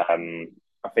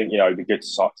 I think it'd be good to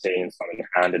start seeing something in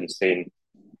hand and seeing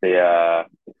the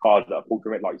cards that are pulled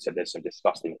from it. Like you said, there's some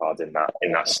disgusting cards in that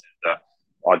set that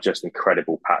are just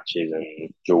incredible patches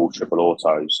and dual triple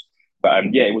autos.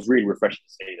 But yeah, it was really refreshing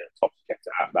to see that Topps kept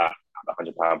it at that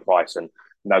 £100 price, and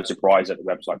no surprise that the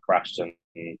website crashed and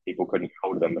people couldn't get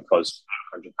hold of them because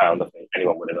 £100, I think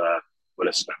anyone would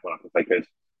have snapped one up if they could.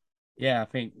 Yeah, I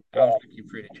think I was looking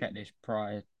through the checklist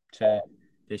prior to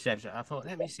this episode. I thought,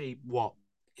 let me see what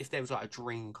if there was like a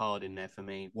dream card in there for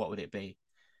me, what would it be?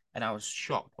 And I was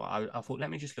shocked. But I thought,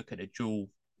 let me just look at the dual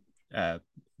uh,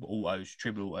 autos,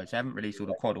 triple autos. They haven't released all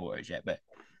the quad autos yet, but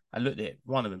I looked at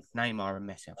one of them, Neymar and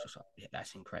Messi. I was just like, yeah,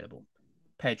 that's incredible.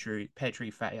 Petri,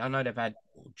 Fatty. I know they've had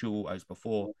dual autos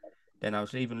before. Then I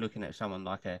was even looking at someone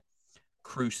like a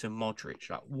Kroos and Modric.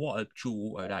 Like, what a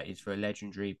dual auto that is for a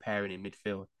legendary pairing in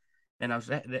midfield. Then I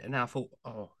thought,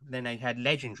 oh, then they had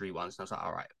legendary ones. And I was like,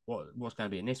 all right, what's going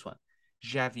to be in this one?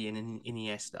 Xavi and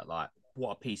Iniesta, like,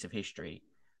 what a piece of history.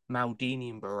 Maldini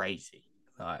and Baresi,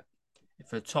 like,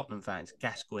 for Tottenham fans,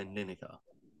 Gascoigne, Lineker.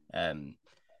 Um,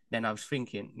 then I was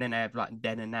thinking, then they have like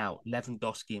then and now,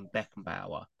 Lewandowski and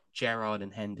Beckenbauer, Gerrard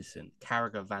and Henderson,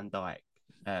 Carragher, Van Dijk,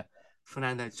 uh,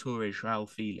 Fernando Torres, Raul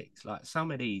Felix. Like,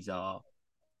 some of these are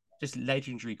just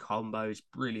legendary combos,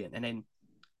 brilliant. And then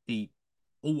the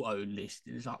auto list,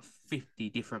 there's like 50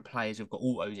 different players who've got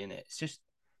autos in it. It's just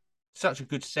such a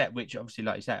good set, which obviously,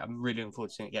 like you say, I'm really looking forward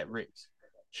to seeing it get ripped.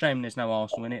 Shame there's no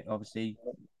Arsenal in it. Obviously,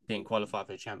 didn't qualify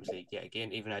for the Champions League yet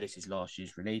again, even though this is last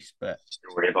year's release. But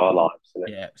Story of our lives, isn't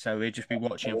it? yeah, so we'd just be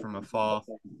watching from afar,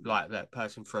 like that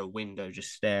person through a window,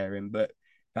 just staring. But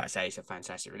like I say, it's a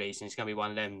fantastic release, and it's going to be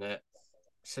one of them that,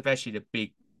 especially the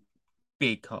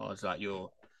big cars, like in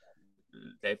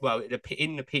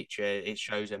the picture it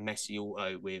shows a Messi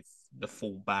auto with the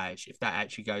full badge. If that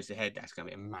actually goes ahead, that's going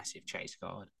to be a massive chase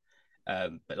card.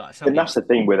 But like some of And these, that's the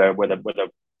thing with a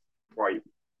bright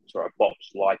sort of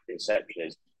box like Inception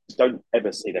is you don't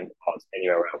ever see them cards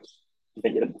anywhere else. You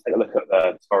think you take a look at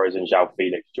the Torres and João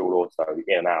Felix dual auto in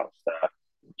and out, the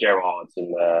Gerrards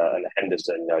and the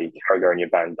Henderson, your Carragher and your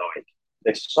Van Dijk.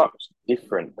 They're such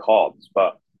different cards,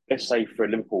 but let's say for a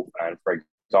Liverpool fan, for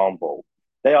example,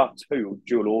 they are two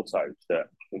dual autos that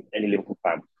any Liverpool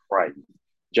fan would crave.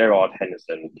 Gerrard,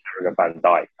 Henderson, Carragher, Van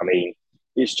Dijk. I mean,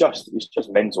 it's just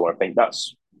mental. I think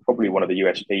that's probably one of the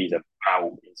USPs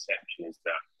about Inception is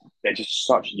that they're just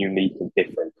such unique and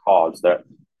different cards that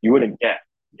you wouldn't get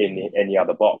in any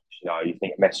other box. You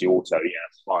think Messi Auto, yeah,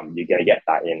 it's fun. You're going to get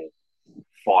that in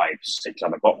 5, 6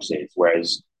 other boxes.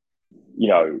 Whereas,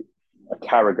 a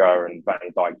Carragher and Van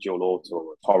Dijk dual auto,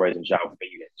 or Torres and João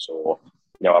Felix, or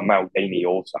a Maldini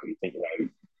auto, you think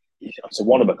it's a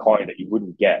one of a kind that you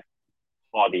wouldn't get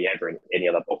hardly ever in any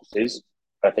other boxes.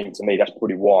 I think to me that's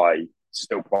probably why it's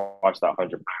still priced at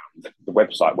 £100. The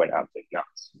website went absolutely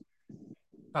nuts.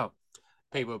 oh,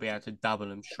 people will be able to double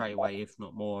them straight away, if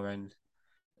not more. And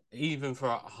even for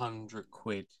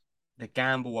 £100, the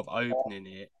gamble of opening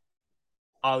it,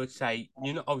 I would say,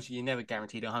 obviously you're never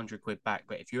guaranteed £100 back,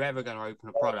 but if you're ever going to open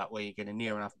a product where you're going to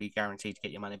near enough be guaranteed to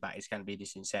get your money back, it's going to be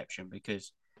this Inception,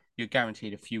 because you're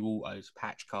guaranteed a few autos,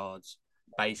 patch cards,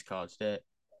 base cards that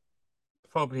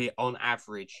probably on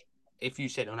average, if you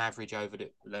said on average over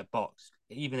the box,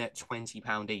 even at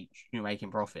 £20 each, you're making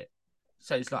profit.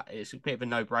 So it's a bit of a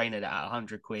no-brainer that at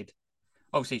 £100,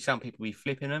 obviously some people will be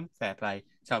flipping them, fair play.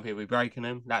 Some people will be breaking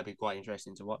them. That'd be quite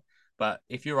interesting to watch. But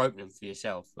if you're opening for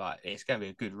yourself, like, it's going to be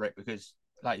a good rip, because,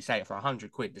 like you say, for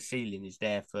 £100, the ceiling is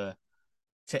there for.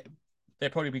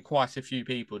 There'll probably be quite a few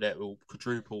people that will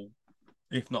quadruple,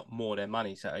 if not more, their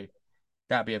money. So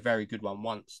that'd be a very good one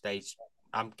once they.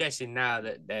 I'm guessing now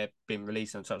that they've been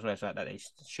released on such a website that they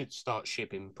should start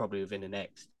shipping probably within the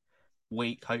next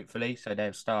week, hopefully. So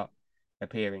they'll start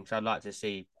appearing. So I'd like to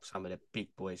see some of the big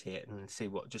boys here and see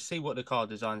what the card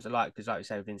designs are like. Because, like you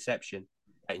say, with Inception,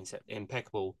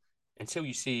 Impeccable, until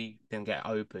you see them get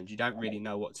opened, you don't really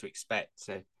know what to expect.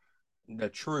 So the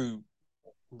true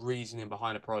reasoning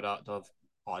behind a product of,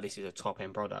 oh, this is a top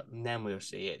end product, and then we'll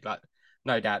see it. Like,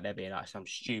 no doubt there'll be like some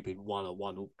stupid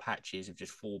one-on-one patches of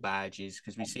just 4 badges,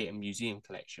 because we see it in museum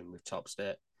collection with tops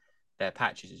that their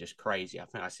patches are just crazy. I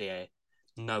think I see a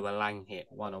Noah Lang hit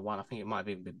 1-on-1. I think it might have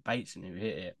even been Bateson who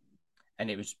hit it. and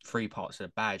it was three parts of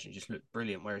the badge. And it just looked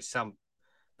brilliant. Whereas some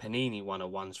Panini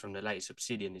 101s from the latest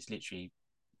Obsidian is literally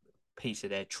a piece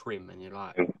of their trim, and you're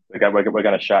like, we're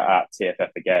going to shout out TFF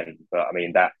again, but I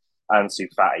mean that Ansu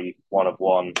Fati 1 of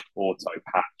 1 auto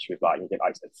patch with like you get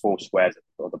like I said 4 squares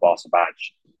of the Barca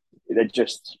badge. They're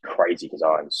just crazy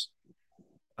designs.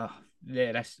 oh,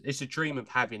 yeah, it's a dream of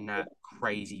having that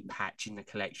crazy patch in the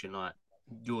collection, like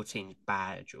your team's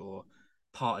badge or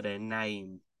part of their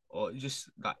name, or just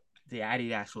like the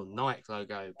Adidas or Nike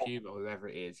logo, Puma, or whoever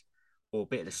it is, or a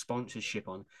bit of the sponsorship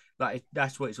on. Like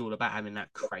that's what it's all about, having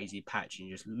that crazy patch, and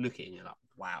you just look at it and you're like,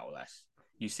 wow, that's.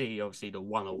 You see, obviously the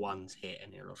 101s hit,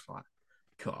 and you're just like,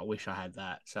 God, I wish I had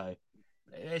that. So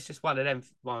it's just one of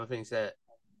the things that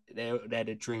they're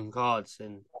the dream cards,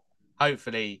 and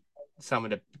hopefully some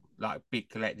of the like big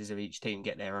collectors of each team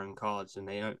get their own cards, and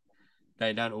they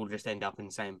don't all just end up in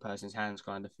the same person's hands,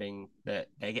 kind of thing. That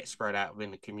they get spread out within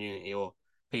the community, or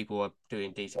people are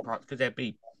doing decent prices, because there'd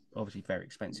be obviously very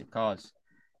expensive cards.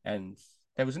 And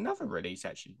there was another release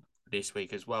actually this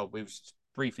week as well. We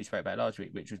briefly spoke about last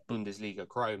week, which was Bundesliga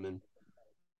Chrome, and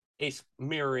it's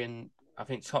mirroring. I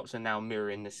think Tops are now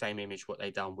mirroring the same image what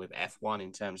they've done with F1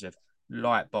 in terms of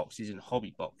light boxes and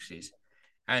hobby boxes.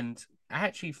 And I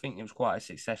actually think it was quite a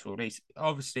successful release.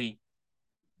 Obviously,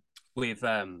 with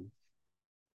Bundesliga,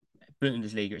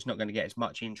 it's not going to get as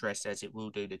much interest as it will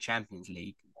do the Champions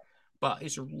League, but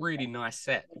it's a really nice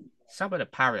set. Some of the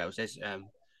parallels, there's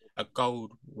a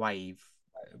gold wave.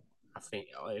 I think,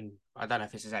 and I don't know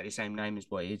if it's exactly the same name as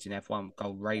what it is in F1.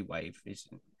 Gold Ray Wave is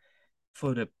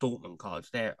for the Dortmund cards.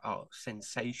 They are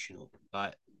sensational.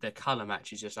 Like the color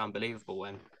match is just unbelievable,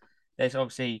 and there's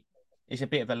obviously it's a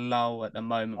bit of a lull at the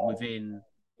moment within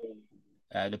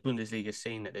the Bundesliga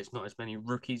scene, that there's not as many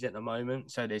rookies at the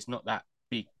moment, so there's not that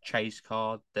big chase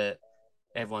card that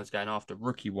everyone's going after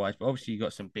rookie wise. But obviously, you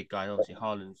got some big guys. Obviously,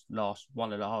 Haaland's last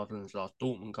one of the Haaland's last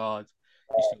Dortmund cards.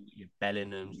 You still got your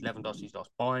Bellingham's, Lewandowski's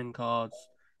last Bayern cards.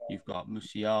 You've got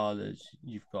Musiala's.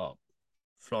 You've got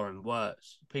Florian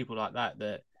Wirtz, people like that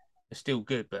are still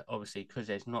good, but obviously because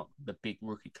there's not the big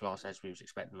rookie class as we was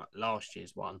expecting like last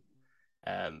year's one,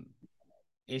 um,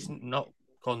 it's not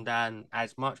gone down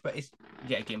as much. But it's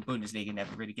yet again Bundesliga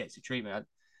never really gets the treatment.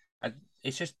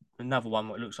 It's just another one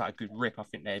that looks like a good rip. I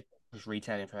think they was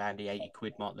retailing for around the 80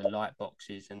 quid mark, the light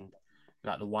boxes, and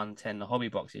like the 110 the hobby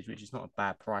boxes, which is not a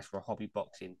bad price for a hobby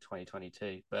box in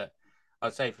 2022. But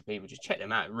I'd say for people, just check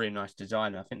them out. Really nice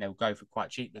design. I think they'll go for quite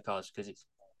cheap, the cards, because it's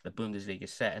the Bundesliga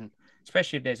set, and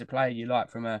especially if there's a player you like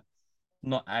from a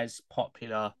not as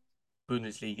popular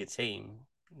Bundesliga team,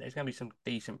 there's going to be some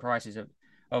decent prices.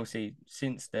 Obviously,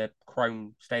 since the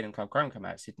Chrome Stadium Club Chrome come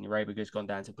out, Sydney Raberger's gone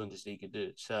down to Bundesliga do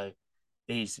it. So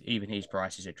even his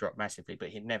prices have dropped massively,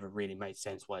 but it never really made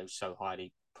sense why it was so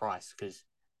highly priced, because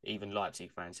even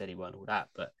Leipzig fans said he weren't all that.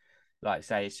 But like I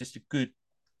say, it's just a good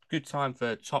time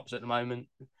for Tops at the moment.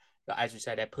 But as we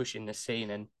say, they're pushing the scene,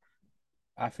 and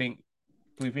I think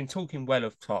we've been talking well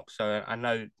of Tops, so I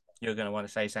know you're going to want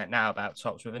to say something now about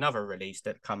Tops with another release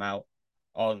that come out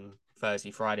on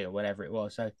Thursday, Friday, or whatever it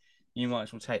was. So you might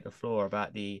as well take the floor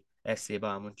about the SC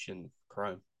Bayern Munchen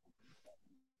Chrome.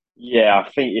 Yeah, I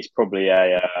think it's probably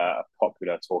a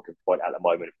popular talking point at the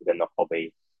moment within the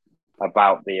hobby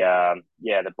about the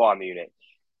Bayern Munich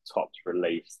Tops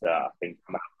release that I think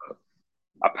come out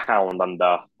a pound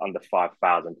under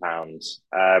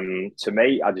 £5,000. To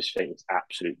me, I just think it's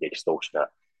absolutely extortionate.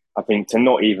 I think to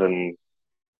not even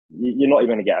you're not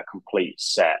even going to get a complete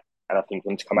set, and I think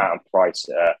them to come out and price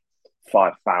it at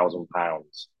 £5,000.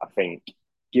 I think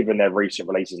given their recent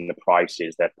releases and the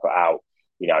prices they've put out,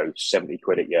 70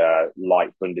 quid at your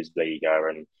light Bundesliga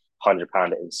and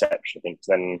 £100 at Inception, I think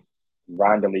then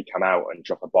randomly come out and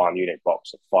drop a Bayern Munich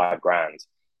box at £5,000.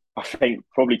 I think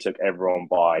probably took everyone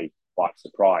by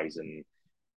surprise. And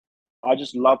I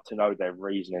just love to know their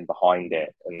reasoning behind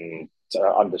it and to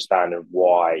understand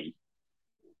why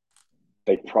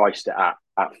they priced it at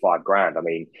 £5,000. I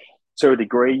mean, to a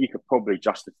degree, you could probably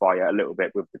justify it a little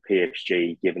bit with the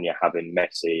PSG, given you're having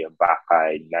Messi,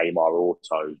 Mbappe, Neymar,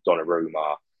 Auto,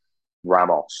 Donnarumma,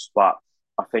 Ramos. But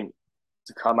I think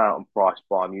to come out and price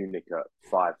Bayern Munich at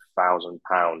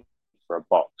 £5,000 for a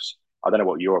box, I don't know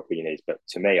what your opinion is, but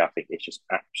to me, I think it's just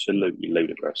absolutely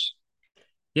ludicrous.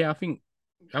 Yeah, I think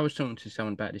I was talking to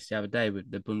someone about this the other day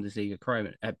with the Bundesliga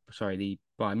Chrome. The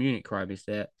Bayern Munich Chrome is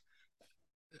that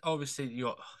obviously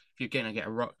if you're going to get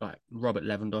like Robert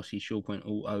Lewandowski short point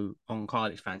auto on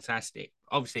card, it's fantastic.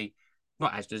 Obviously,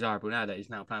 not as desirable now that he's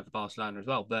now playing for Barcelona as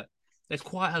well. But there's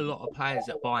quite a lot of players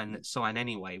that Bayern that sign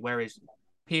anyway. Whereas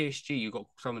PSG, you've got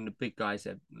some of the big guys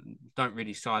that don't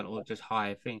really sign or just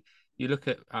hire thing.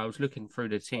 I was looking through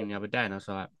the team the other day, and I was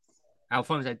like,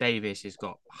 Alphonso Davies has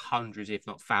got hundreds, if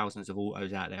not thousands, of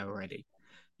autos out there already.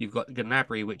 You've got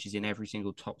Gnabry, which is in every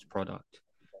single Topps product.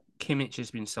 Kimmich has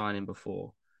been signing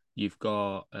before. You've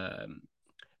got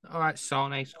all right,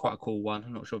 Sane's quite a cool one.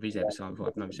 I'm not sure if he's ever signed before.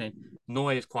 I've never seen.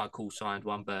 Neuer is quite a cool signed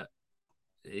one, but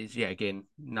is again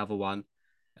another one.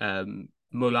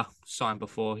 Muller signed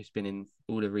before. He's been in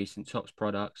all the recent Topps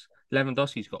products.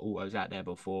 Lewandowski's got autos out there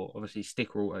before. Obviously,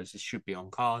 sticker autos. This should be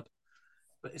on card,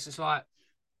 but it's just like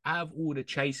out of all the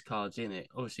chase cards in it.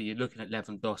 Obviously, you're looking at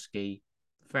Lewandowski.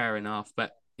 Fair enough,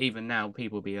 but even now,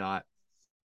 people be like,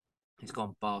 he's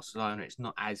gone Barcelona. It's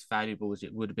not as valuable as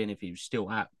it would have been if he was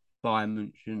still at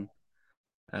Bayern Munich.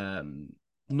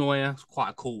 Neuer's quite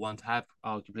a cool one to have.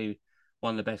 Arguably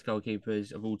one of the best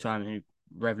goalkeepers of all time who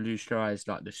revolutionised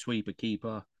like the sweeper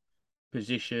keeper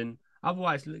position.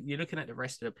 Otherwise, you're looking at the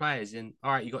rest of the players, and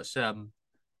all right, you got some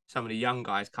of the young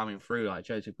guys coming through like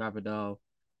Joseph Gravadal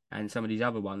and some of these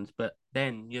other ones, but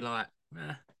then you're like,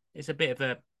 it's a bit of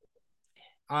a.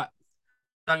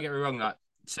 Don't get me wrong, like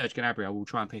Serge Gnabry, I will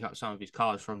try and pick up some of his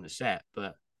cards from the set,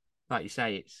 but like you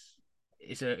say,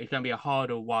 it's going to be a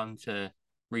harder one to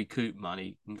recoup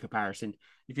money in comparison.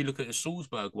 If you look at the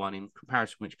Salzburg one in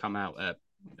comparison, which come out at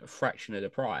a fraction of the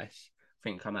price, I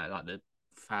think come out like the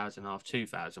 1,500,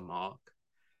 2,000 mark.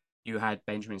 You had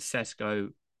Benjamin Sesko,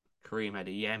 Kareem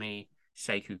Adeyemi,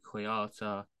 Sekou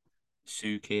Koyata,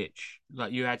 Sukic.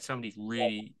 Like you had some of these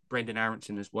really Brendan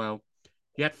Aronson as well.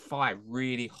 You had 5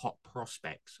 really hot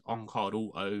prospects on card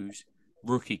autos,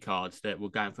 rookie cards that were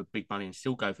going for big money and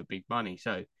still go for big money.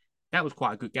 So that was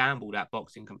quite a good gamble, that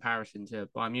box, in comparison to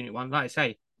Bayern Munich one. Like I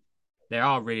say, there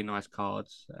are really nice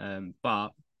cards, but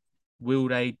will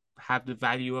they have the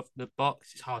value of the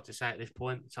box? It's hard to say at this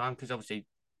point in time because obviously,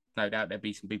 no doubt there'll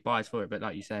be some big buys for it. But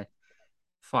like you say,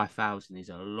 5,000 is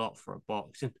a lot for a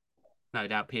box, and no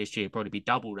doubt PSG would probably be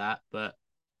double that. But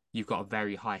you've got a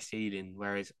very high ceiling,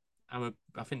 whereas I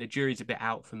think the jury's a bit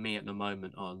out for me at the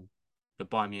moment on the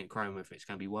Bayern Munich Chrome if it's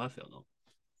going to be worth it or not.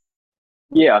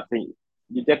 Yeah, I think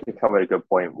you definitely covered a good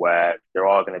point where there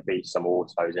are going to be some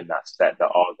autos in that set that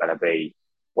are going to be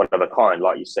one of a kind,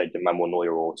 like you said, the Manuel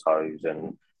Neuer autos,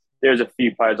 and there's a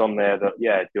few players on there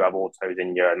that do have autos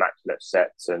in your immaculate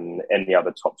sets and any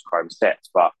other Topps Chrome sets,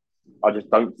 but I just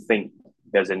don't think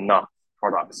there's enough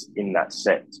products in that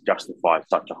set to justify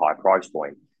such a high price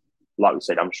point. Like we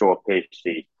said, I'm sure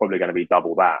PSG is probably going to be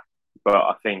double that, but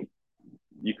I think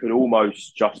you could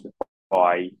almost justify.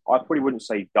 I probably wouldn't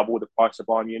say double the price of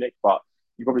Bayern Munich, but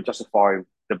you probably justify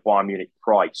the Bayern Munich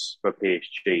price for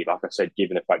PSG. Like I said,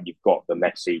 given the fact you've got the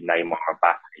Messi, Neymar,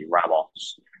 Mbappe,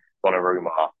 Ramos,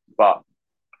 Donnarumma, but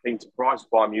I think to price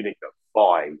Bayern Munich at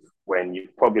 5 when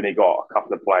you've probably got a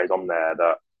couple of players on there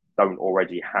that don't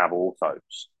already have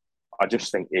autos, I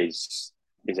just think is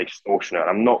extortionate.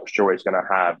 I'm not sure it's going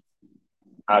to have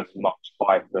as much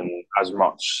hype and as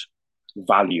much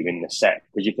value in the set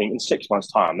because you think in 6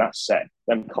 months' time that set,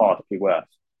 them cards could be worth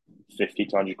 50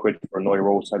 to 100 quid for a Neuer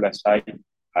auto, let's say.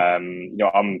 I'm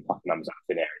fucking numbers out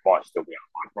in there. It might still be at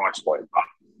a high price point, but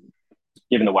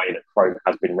given the way that Chrome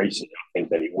has been recently, I think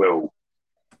that it will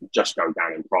just go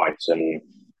down in price. And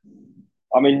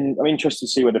I'm interested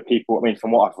to see whether people. I mean,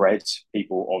 from what I've read,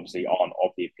 people obviously aren't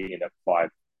of the opinion that 5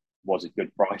 was a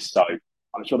good price. So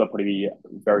I'm sure there'll probably be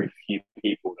very few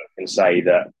people that can say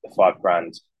that the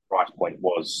 $5,000 price point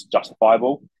was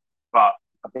justifiable. But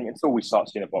I think until we start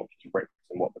seeing the boxes ripped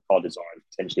and what the card design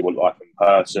potentially will look like in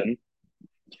person,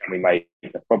 can we make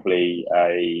probably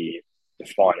a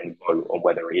defining vote on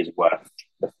whether it is worth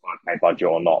the 5K budget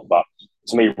or not. But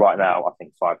to me, right now, I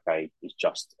think 5K is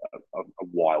just a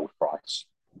wild price.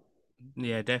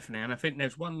 Yeah, definitely. And I think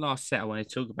there's one last set I want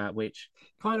to talk about, which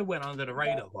kind of went under the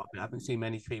radar. I haven't seen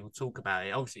many people talk about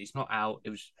it. Obviously, it's not out.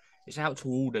 It's out to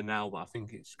order now, but I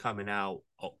think it's coming out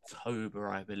October,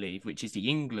 I believe, which is the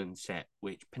England set,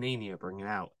 which Panini are bringing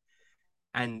out.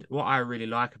 And what I really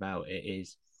like about it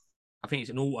is, I think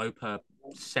it's an auto per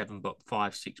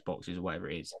 5, 6 boxes or whatever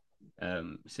it is.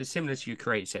 So similar to your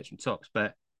created sets from Topps,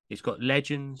 but it's got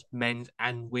legends, men's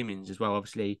and women's as well.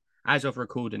 Obviously, as of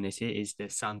recording this, it is the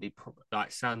Sunday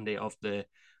of the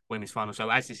women's final. So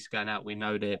as this is going out, we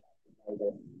know that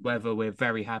whether we're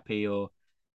very happy or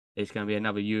it's going to be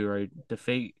another Euro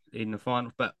defeat in the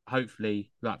final. But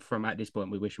hopefully, like from at this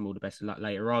point, we wish them all the best of luck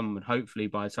later on. And hopefully,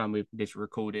 by the time we're this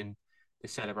recording, the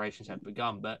celebrations have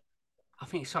begun. But I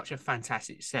think it's such a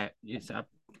fantastic set. It's a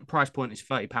price point is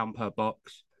 £30 per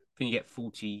box. I think you get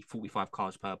 40, 45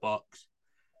 cards per box.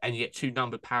 And you get 2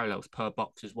 numbered parallels per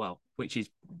box as well, which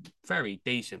is very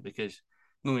decent because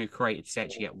normally created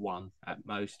sets you get 1 at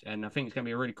most. And I think it's going to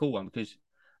be a really cool one because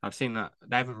I've seen that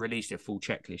they haven't released a full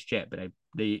checklist yet, but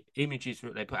the images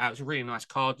that they put out, it's a really nice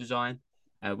card design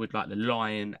with like the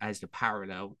lion as the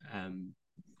parallel. And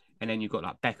then you've got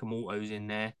like Beckham autos in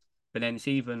there. But then it's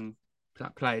even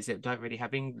like players that don't really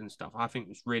have England stuff. I think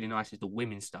what's really nice is the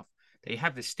women's stuff. They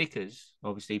have the stickers,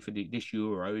 obviously, for this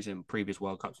Euros and previous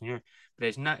World Cups and Euro. But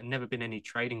there's never been any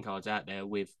trading cards out there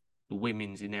with the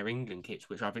women's in their England kits,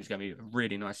 which I think is going to be a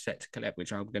really nice set to collect,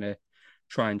 which I'm going to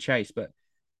try and chase. But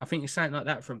I think it's something like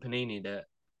that from Panini that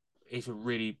is a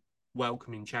really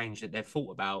welcoming change that they've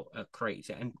thought about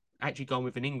creating it and actually gone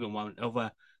with an England one of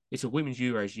a it's a women's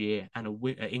Euros year and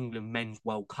a England men's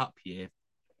World Cup year.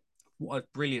 What a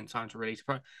brilliant time to release a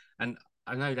product. And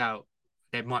I no doubt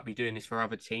they might be doing this for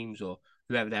other teams or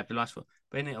whoever they have the license for,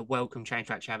 but isn't it a welcome change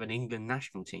to actually have an England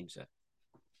national team set?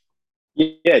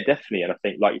 Yeah, definitely. And I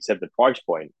think, like you said, the price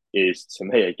point is to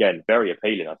me again very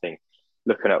appealing. I think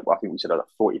looking at, I think we said like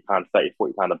 £40, £30,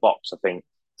 £40 a box. I think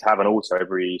to have an auto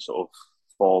every sort of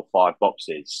 4 or 5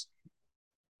 boxes.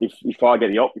 If I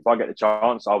get the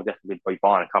chance, I'll definitely be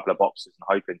buying a couple of boxes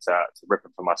and hoping to rip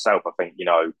them for myself. I think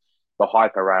the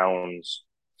hype around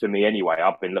for me anyway.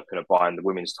 I've been looking at buying the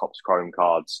women's Topps Chrome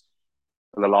cards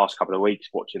for the last couple of weeks,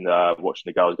 watching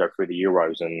the girls go through the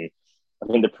Euros, and I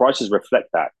think the prices reflect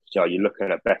that. You're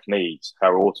looking at Beth Meads,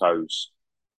 her autos.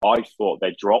 I thought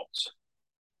they dropped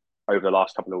over the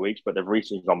last couple of weeks, but they've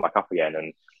recently gone back up again.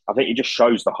 And I think it just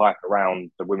shows the hype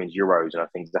around the women's Euros. And I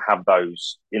think to have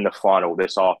those in the final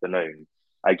this afternoon,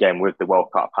 again, with the World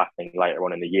Cup happening later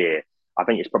on in the year, I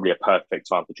think it's probably a perfect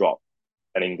time to drop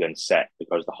an England set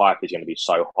because the hype is going to be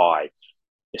so high,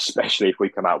 especially if we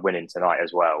come out winning tonight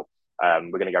as well.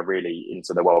 We're going to go really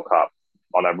into the World Cup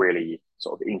on a really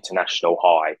sort of international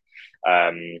high.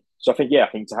 So I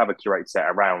think to have a curated set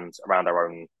around our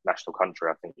own national country,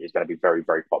 I think is going to be very,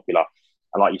 very popular.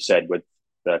 And like you said, with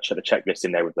the checklist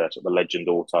in there with the sort of the legend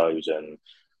autos and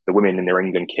the women in their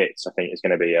England kits, I think it's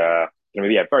going to be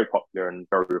very popular and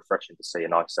very refreshing to see a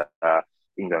nice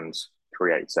England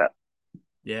created set.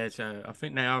 Yeah, so I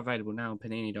think they are available now on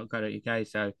panini.co.uk.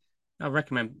 So I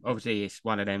recommend, obviously, it's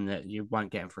one of them that you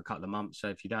won't get them for a couple of months. So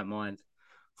if you don't mind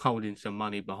holding some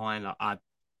money behind, I'm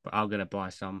going to buy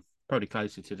some probably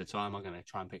closer to the time. I'm going to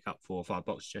try and pick up 4 or 5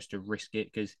 boxes just to risk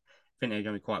it because I think they're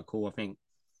going to be quite cool. I think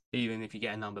even if you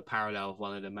get a number parallel of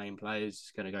one of the main players,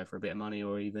 it's going to go for a bit of money,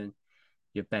 or even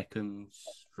your Beckhams,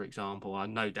 for example. I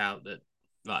no doubt that,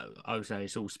 like I would say,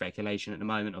 it's all speculation at the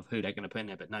moment of who they're going to put in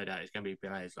there, but no doubt it's going to be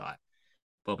players like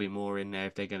Bobby Moore in there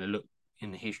if they're going to look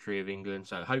in the history of England.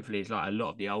 So hopefully it's like a lot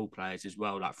of the old players as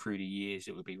well, like through the years.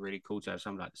 It would be really cool to have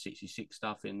some like the 66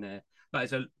 stuff in there. But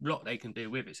there's a lot they can do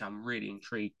with it. So I'm really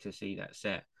intrigued to see that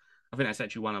set. I think that's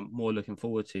actually one I'm more looking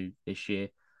forward to this year.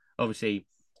 Obviously,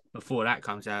 before that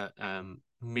comes out,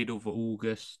 middle of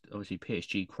August, obviously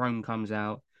PSG Chrome comes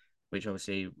out, which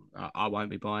obviously I won't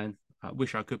be buying. I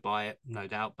wish I could buy it, no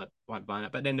doubt, but won't buy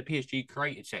it. But then the PSG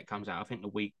created set comes out, I think the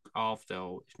week after,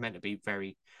 or it's meant to be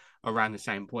very around the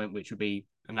same point, which would be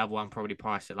another one probably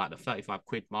priced at like the 35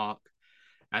 quid mark.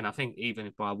 And I think even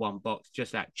if by one box,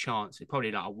 just that chance, it's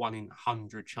probably like a 1 in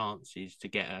 100 chances to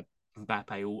get a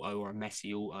Mbappe auto or a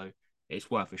Messi auto. It's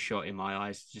worth a shot in my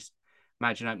eyes. Just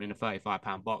imagine opening a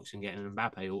 £35 box and getting an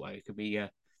Mbappe auto. It could be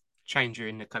a changer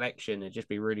in the collection. It'd just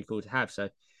be really cool to have. So,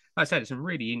 like I said, there's some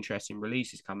really interesting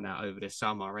releases coming out over the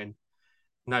summer. And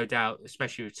no doubt,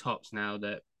 especially with Topps now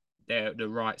that the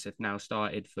rights have now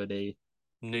started for the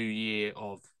new year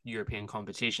of European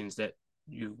competitions, that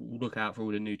you look out for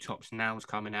all the new Topps nows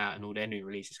coming out and all their new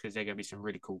releases because there are going to be some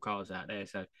really cool cars out there.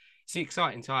 So it's an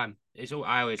exciting time.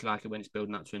 I always like it when it's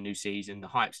building up to a new season. The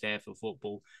hype's there for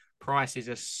football. Prices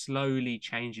are slowly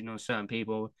changing on certain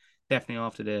people. Definitely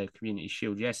after the Community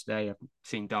Shield yesterday, I've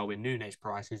seen Darwin Núñez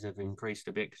prices have increased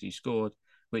a bit because he scored,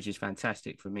 which is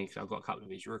fantastic for me because I've got a couple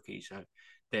of his rookies. So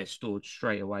they're stored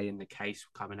straight away in the case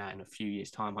coming out in a few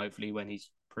years' time, hopefully, when he's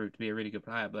proved to be a really good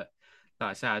player. But like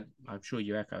I said, I'm sure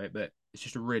you echo it, but it's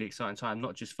just a really exciting time,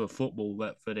 not just for football,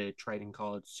 but for the trading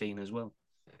card scene as well.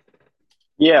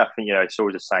 Yeah, I think it's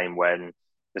always the same when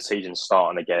the season's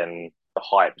starting again. The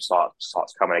hype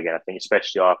starts coming again. I think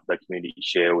especially after the Community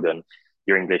Shield and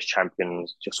your English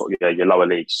champions, just sort of your lower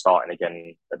leagues starting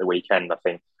again at the weekend. I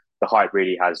think the hype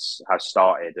really has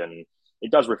started, and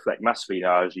it does reflect massively.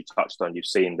 As you touched on, you've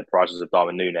seen the prices of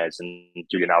Darwin Núñez and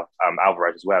Julian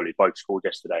Alvarez as well, who both scored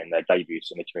yesterday in their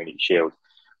debuts in the Community Shield.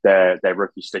 Their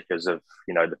rookie stickers of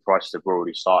the prices have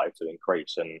already started to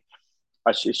increase, and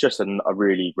it's just a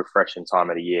really refreshing time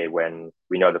of the year when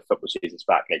we know the football season's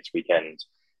back next weekend.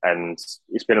 And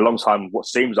it's been a long time, what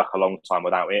seems like a long time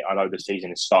without it. I know the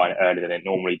season is starting earlier than it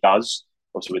normally does,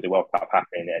 obviously with the World Cup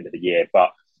happening at the end of the year. But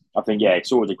I think yeah,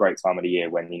 it's always a great time of the year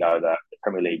when you know the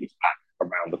Premier League is back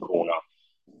around the corner.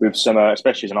 With some,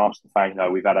 especially as an Arsenal fan, you know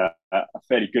we've had a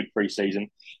fairly good pre-season,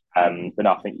 but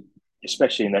no, I think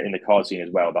especially in the card scene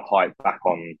as well, the hype back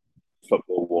on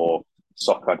football or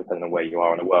soccer, depending on where you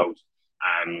are in the world,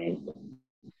 um,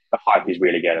 the hype is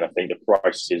really good, and I think the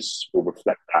prices will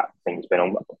reflect that. I think it's been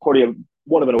on probably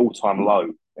one of an all-time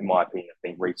low in my opinion. I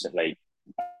think recently,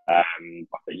 but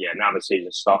yeah, now the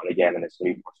season's starting again and there's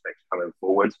new prospects coming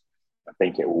forward. I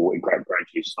think it will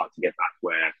gradually start to get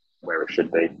back where it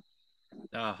should be.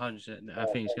 100%. I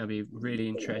think it's going to be really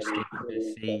interesting to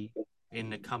see in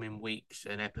the coming weeks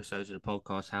and episodes of the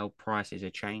podcast how prices are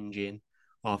changing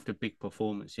after big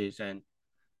performances and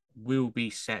will be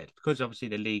set because obviously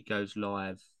the league goes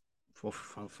live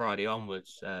from Friday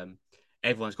onwards.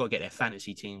 Everyone's got to get their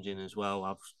fantasy teams in as well.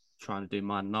 I was trying to do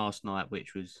mine last night,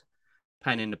 which was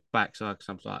pain in the backside because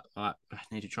I was like, I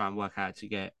need to try and work out to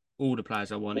get all the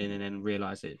players I want in, and then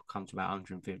realize it comes to about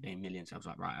 115 million. So I was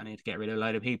like, right, I need to get rid of a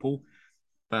load of people.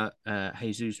 But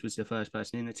Jesus was the first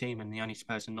person in the team and the only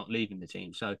person not leaving the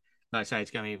team. So, like I say, it's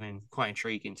going to be even quite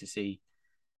intriguing to see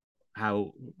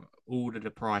how all of the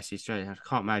prices. I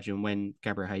can't imagine when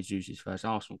Gabriel Jesus' first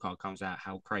Arsenal card comes out,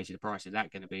 how crazy the price is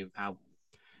that going to be with how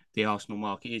the Arsenal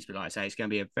market is. But like I say, it's going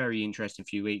to be a very interesting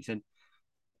few weeks. And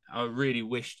I really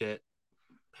wish that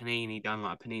Panini done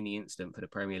like a Panini instant for the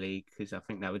Premier League because I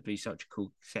think that would be such a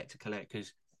cool set to collect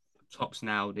because Tops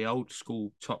Now, the old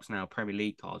school Tops Now Premier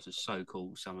League cards are so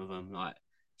cool. Some of them, like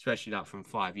especially like from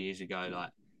 5 years ago,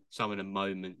 like some of the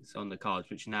moments on the cards,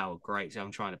 which now are great. So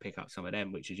I'm trying to pick up some of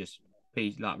them, which are just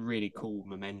like really cool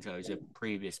mementos of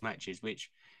previous matches. Which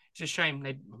it's a shame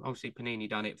they obviously Panini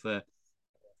done it for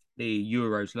the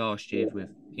Euros last year with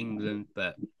England,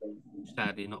 but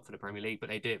sadly not for the Premier League. But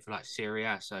they did it for like Serie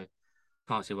A, so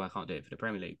can't see why I can't do it for the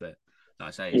Premier League. But like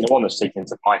I say, The one that's sticking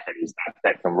to my head is that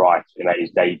Declan Rice, you know,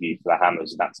 his debut for the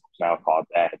Hammers. That's now card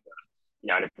there. But, you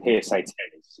know, the PSA 10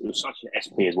 it was such an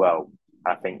SP as well.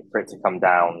 I think for it to come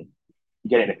down,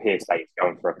 getting a PSA is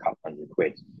going for a couple hundred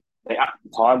quid. At the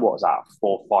time, what was that?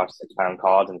 £4, £5, £6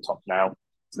 card in the top now.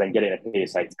 So then getting a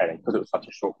PSA 10, and because it was such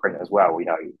a short print as well, you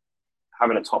know,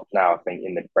 having a top now, I think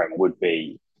in the Prem would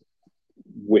be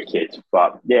wicked.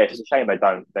 But yeah, it's a shame they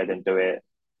didn't do it.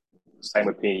 Same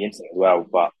with PE Instant as well.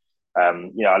 But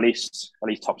you know, at least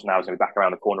Tops Now is going to be back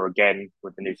around the corner again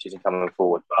with the new season coming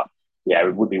forward. But yeah,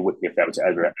 it would be wicked if they were to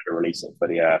ever release it for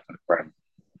the Prem.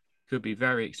 could be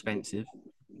very expensive,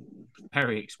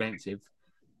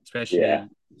 Yeah,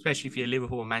 especially if you're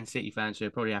Liverpool and Man City fans, so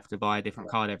you probably have to buy a different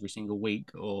card every single week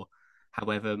or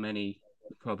however many,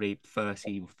 probably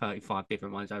 30, 35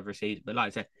 different ones over a season. But like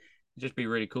I said, it'd just be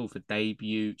really cool for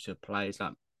debuts of players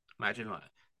like imagine like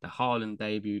the Haaland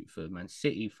debut for Man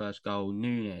City, first goal,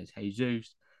 Nunez,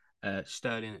 Jesus,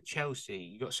 Sterling at Chelsea.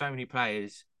 You've got so many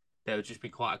players that would just be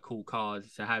quite a cool card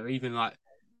to have, even like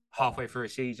halfway through a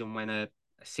season when a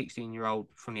 16-year-old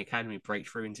from the academy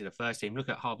breaks through into the first team. Look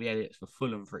at Harvey Elliott for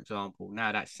Fulham, for example.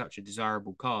 Now that's such a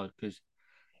desirable card because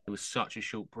it was such a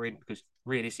short print. Because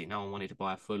realistically, no one wanted to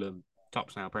buy a Fulham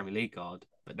Tops Now Premier League card,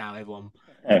 but now everyone,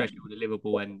 yeah. especially with the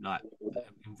Liverpool and like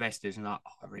investors, and like,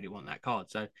 oh, I really want that card.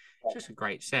 So it's just a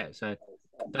great set. So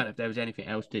I don't know if there was anything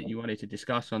else that you wanted to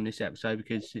discuss on this episode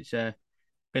because it's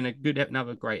been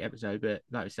another great episode. But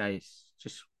like I say, it's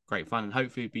just great fun, and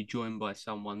hopefully be joined by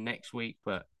someone next week.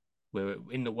 But we're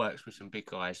in the works with some big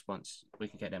guys once we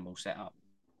can get them all set up.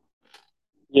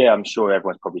 Yeah, I'm sure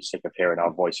everyone's probably sick of hearing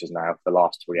our voices now for the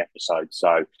last three episodes.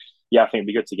 So yeah, I think it'd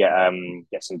be good to get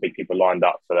some big people lined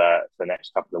up for the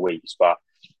next couple of weeks. But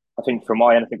I think from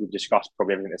my end, I think we've discussed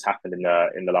probably everything that's happened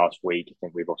in the last week. I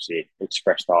think we've obviously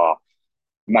expressed our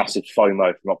massive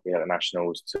FOMO from not being at the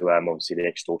Nationals to obviously the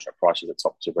extortionate prices that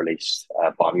Topps have released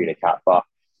by Munich at. But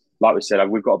like we said,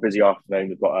 we've got a busy afternoon.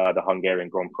 We've got the Hungarian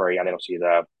Grand Prix and then obviously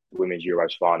the Women's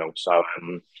Euros final. So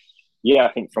yeah,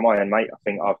 I think from my end, mate, I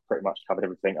think I've pretty much covered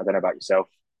everything. I don't know about yourself.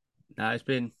 No, it's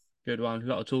been a good one. A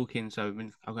lot of talking, so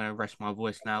I'm going to rest my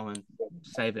voice now and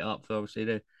save it up for obviously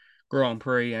the Grand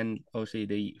Prix and obviously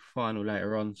the final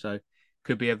later on. So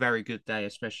could be a very good day,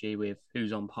 especially with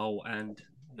who's on pole and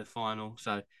the final.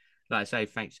 So, like I say,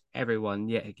 thanks everyone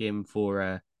yet again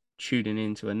for tuning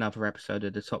in to another episode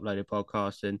of the Top Loaded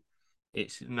podcast. And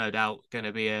it's no doubt going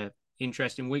to be a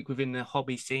interesting week within the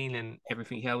hobby scene and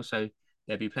everything else. So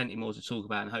there'll be plenty more to talk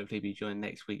about, and hopefully be joined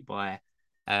next week by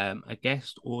a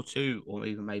guest or two, or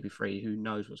even maybe three. Who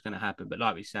knows what's going to happen? But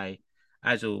like we say,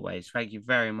 as always, thank you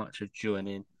very much for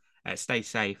joining. Stay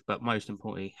safe, but most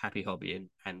importantly, happy hobbying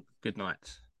and good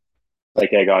night.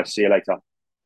 Take care, guys. See you later.